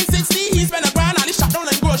 Main spend 60, he spend a grand. And he shop down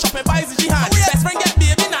and grow shop and buys his jihad. Best friend get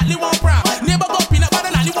baby, Natalie want pram. Neighbor got peanut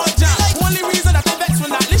butter, Natalie want jam. Only reason that they vex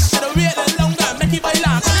when Natalie should have waited a little longer. Make it buy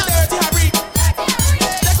lamb. Call it dirty Harry.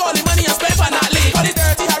 Take all the money and spend for Natalie. Call it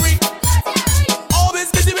dirty Harry. Always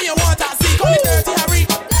busy when you want to see. Call it dirty Harry.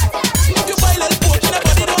 If you buy a little coke in the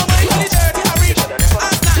body, don't mind. Call it dirty Harry.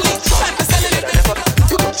 Ask Natalie, can't be selling it.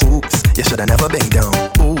 Oops, you shoulda never been down.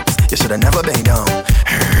 Oops, you shoulda never been down.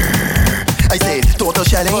 I said, total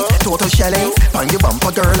shelling. Find your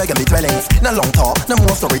bumper, girl, I got me dwellings. No long talk, no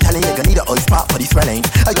more storytelling. You gonna need a ice pop for these swellings.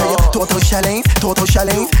 I tell you, total shellings.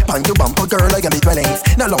 Find your bumper, girl, I got me dwellings.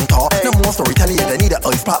 No long talk, no more storytelling. You gonna need a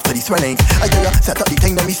ice pop for these swellings. I tell you, set up the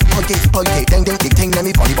thing, let me spike it. Ding, the thing, let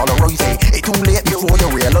me volleyball a rose. It's too late before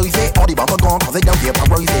you realize it. All the bumper gone, cause they don't get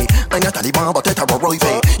my rose. I'm not Taliban, but they terrorize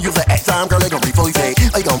it. Use the X-arm, girl, I gon' revoice it.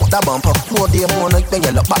 I gon' put that bumper, 4 day, 1 night. When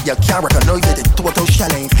you look back, you can't recognize it. It's total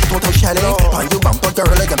shellings. Find your bumper, girl,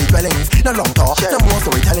 I got me dwellings. No long talk, no more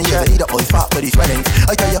storytelling. You need a ice pop for these swellings.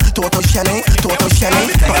 I tell you, total shelling.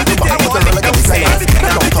 Find your bumper, girl, I got me dwellings. No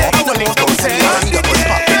long talk, no more storytelling. You need a ice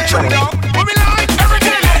pop for these swellings. When we like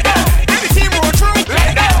everything, let go. Every team roll through,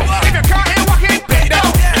 let go. If you can't hear walking, let go.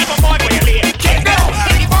 If a boy when you leave, let go.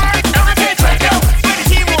 If you want everything, let go. When the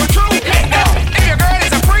team roll through, let go. If your girl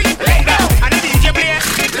is a freak, let go. And the DJ play,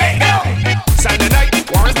 let go. Sunday night,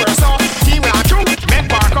 Warren's burst off. Team round through, men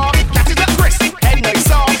park off. Catches up Chris, head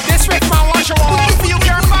nice off. This Rick man wash your off. If you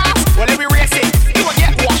care fast, well every race it, you will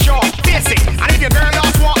get washed off. Face it. And if your girl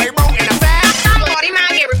lost walk, they broke in a fast. Body man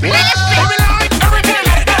get replaced. When we like everything,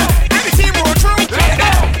 let go. Every team roll through, let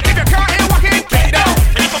go. If you can't hear walking, let go.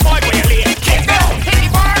 And if a boy when you leave, let go. Hit the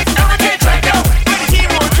bar, everything, let go. When the team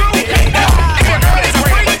roll through, let go. If your girl is a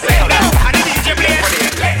freak, let go. And the DJ plays,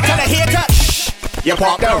 tell the hater, shh, you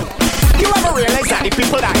pop down. You ever realize that the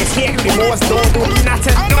people that is hating the most don't do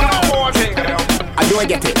nothing? I do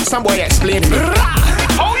get it. Some boy explain to me.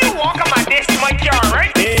 How you walk on my disc, my car,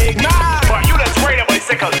 right? Big man. But you just ride a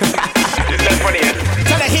bicycle. It's not funny.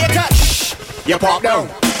 Tell the hater, shh, you pop down.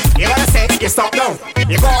 You gotta say, you stop down.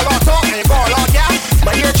 You go all on talk and you go all on yeah.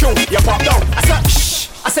 But here true, you pop down. I said,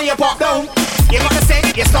 shh, I say you pop down. You gotta say,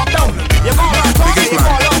 you stop down. You go all on talk and you go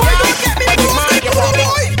all on yeah. But you man, you pop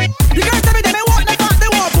down. You girls tell me they want the back, they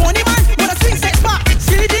want pony man. With a swing set back,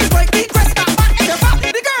 skinny jeans, break the crest back in the back.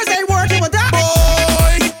 The girls ain't working with that.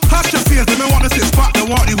 Boy, hush your fears, they may want to sit spot, they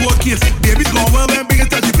want the whole kiss. Baby's gone well and big and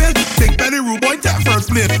touchy bitch. Think Benny rude boy, tap first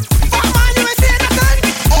split. Fuck man, you ain't saying nothing.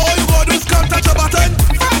 All you gotta do is come touch a button.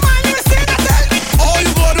 Fuck man, you ain't saying nothing. All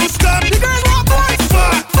you gotta do is come. The girls want boys.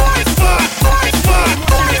 Fuck.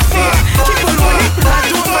 Keep on going, but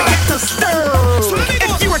don't forget to stir.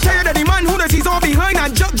 If you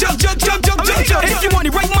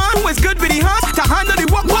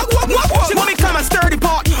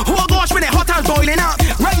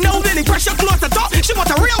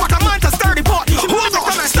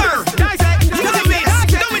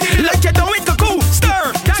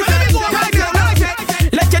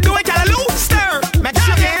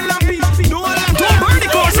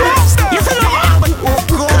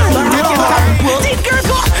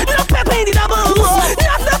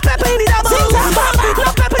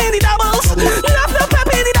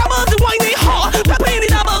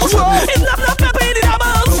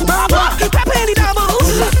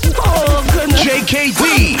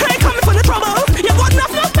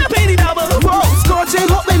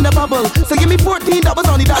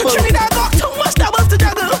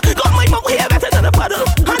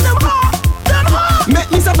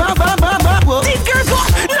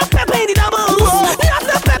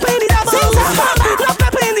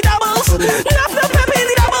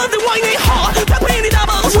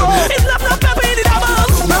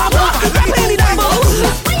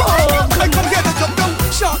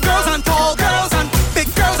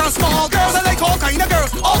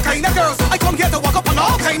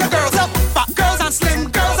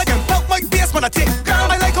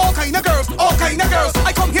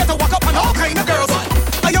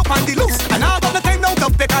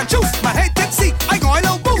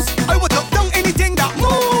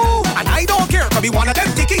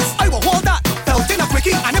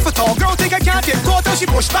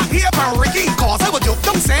push back here for Ricky. Cause I would joke,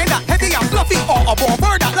 don't say that heavy and fluffy or a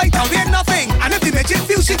bomber that light down there nothing. And if the midget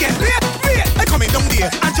feels she get red, I come in down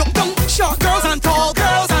there and jump down. Short girls and tall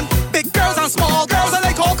girls and big girls and small girls. I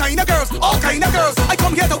like all kind of girls, all kind of girls. I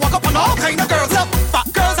come here to walk up on all kind of girls. Love fat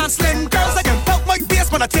girls and slim girls. I can felt my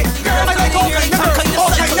bass when I take girls. I like all kind of girls,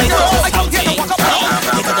 all kind of girls. I come here to walk up on all.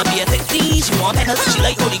 They gonna be a sexy, she want pedal. She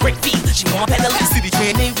like only great feet, she want pedal. See the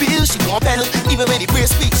training wheel, she want pedal. Even when the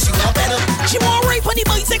brace speak, she want pedal. She want ride on the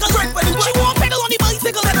bicycle, she want pedal on the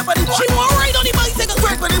bicycle. She want ride on the bicycle,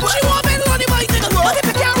 she want pedal on the bicycle. But if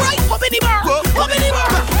you can't ride, hop in the bar, hop in the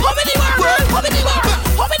bar, hop in the bar, hop in the bar,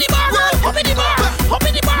 hop in the bar, hop in the bar, hop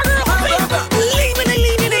in the bar, hop in the bar. Leaving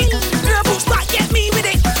it. Girl, who's spot, get me with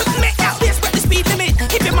it. Make out this, but the speed limit.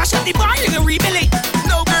 If you mash up the bar, you can rebuild it.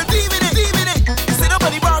 No girl, leave it. Sit up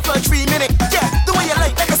on the bar for 3 minutes. Yeah, the way you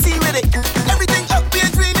like I see with it. Everything up, be a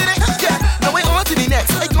dream in it. Yeah, now we on to the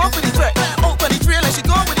next. I go for the track, out for the trail, and she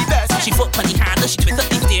go with the best. She foot on the handle, she twist up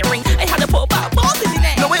the steering. I had to pull back balls in the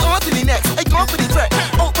neck. Now we on to the next. I go for the track,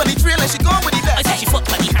 out for the trail, and she go with the best. I said she foot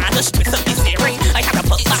on the handle, she twist up the steering. I had to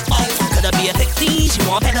pull back balls. Could I be a sexy? She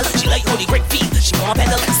want pedal. She like only great feet. She want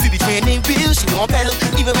pedal. See the training wheel, she want pedal.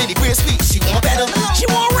 Even when the brace speak, she want pedal. She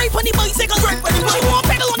want ride on the bicycle. She want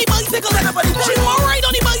pedal on the bicycle. She want ride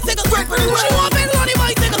on the bicycle. She want pedal on the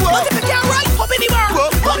bicycle. But if you can't ride, hop in the bar,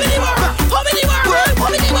 hop in the bar, hop in the bar,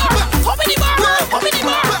 hop in the bar, hop in the bar, hop in the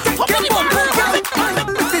bar, hop in the bar.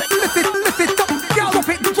 Lift it up, girl.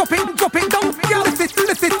 Drop it down, girl. Lift it.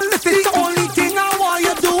 The only thing I want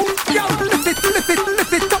you do, girl. Lift it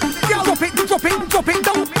up, girl. Drop it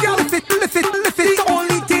down, girl. Lift it. The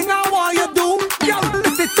only thing I want you do, girl.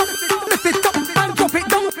 Lift it up, and drop it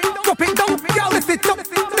down, girl. Lift it up.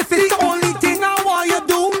 The only thing I want you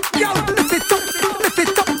do, girl. Lift it up,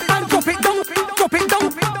 and drop it down.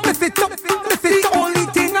 Lift it up. The only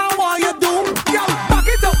thing I want you do, girl. Back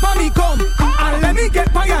it up for me, come, and let me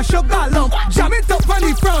get by your sugar lump. Jam it up on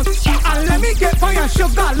the front, and let me get by your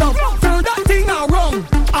sugar lump. Turn that thing around.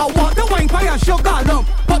 I want the wine by your sugar lump.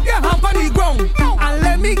 Put your hand on the ground, and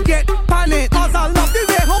let me get pan it. Cause I love the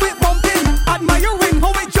way how it bumping, admiring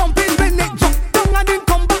how it jumping. When it jump down and then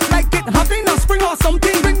come back like it having a spring or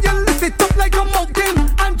something. When you lift it up like a mountain,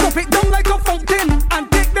 and drop it down like a fountain,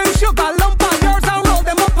 and take them sugar lump of yours and roll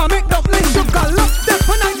them up and make dumpling. Sugar lump, that's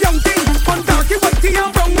when I'm young thing. From darky, whitey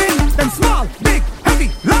and brown men. Them small, big, heavy,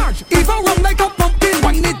 large, even run like a pumpkin.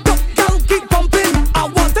 Wind it up, girl, keep pumping. I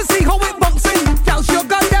want to see how it bouncing. Girl,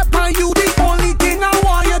 sugar that pan you, the only thing I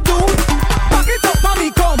want you do. Back it up for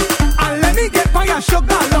me, come, and let me get by your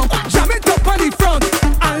sugar lump. Jam it up on the front,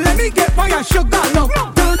 and let me get by your sugar lump.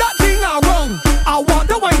 Turn that thing around. I want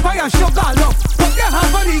the wine by your sugar lump. Put your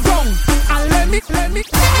hand on the ground, and let me.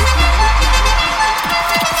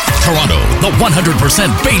 Toronto, the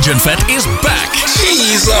 100% Bajan Fete is back.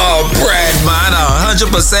 She's all bread, man.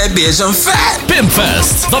 100% Bajan Fete.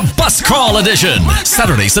 Bimfest, the Bus Crawl Edition.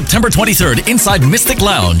 Saturday, September 23rd, inside Mystic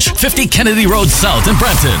Lounge, 50 Kennedy Road South in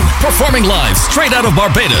Brampton. Performing live straight out of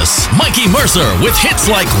Barbados, Mikey Mercer with hits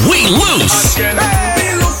like We Loose.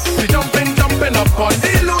 Jumping up on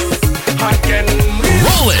the loose.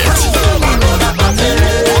 Roll It.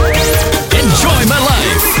 Enjoy My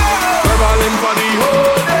Life.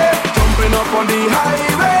 On the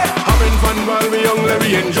highway, having fun while we young, let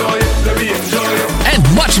me enjoy it. And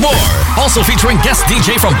much more. Also featuring guest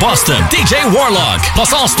DJ from Boston, DJ Warlock,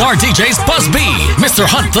 plus all-star DJs Buzz B, Mr.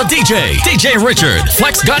 Hunt the DJ, DJ Richard,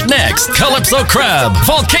 Flex Got Next, Calypso Crab,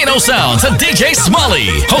 Volcano Sounds, and DJ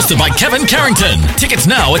Smalley. Hosted by Kevin Carrington. Tickets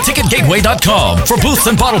now at ticketgateway.com. For booths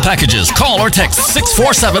and bottle packages, call or text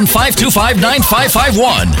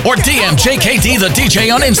 647-525-9551 or DM JKD the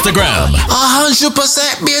DJ on Instagram.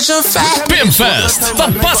 100% Bajan Fete. Bimfest,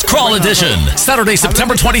 the Bus Crawl Edition. Saturday,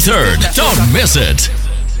 September 23rd. Don't miss it.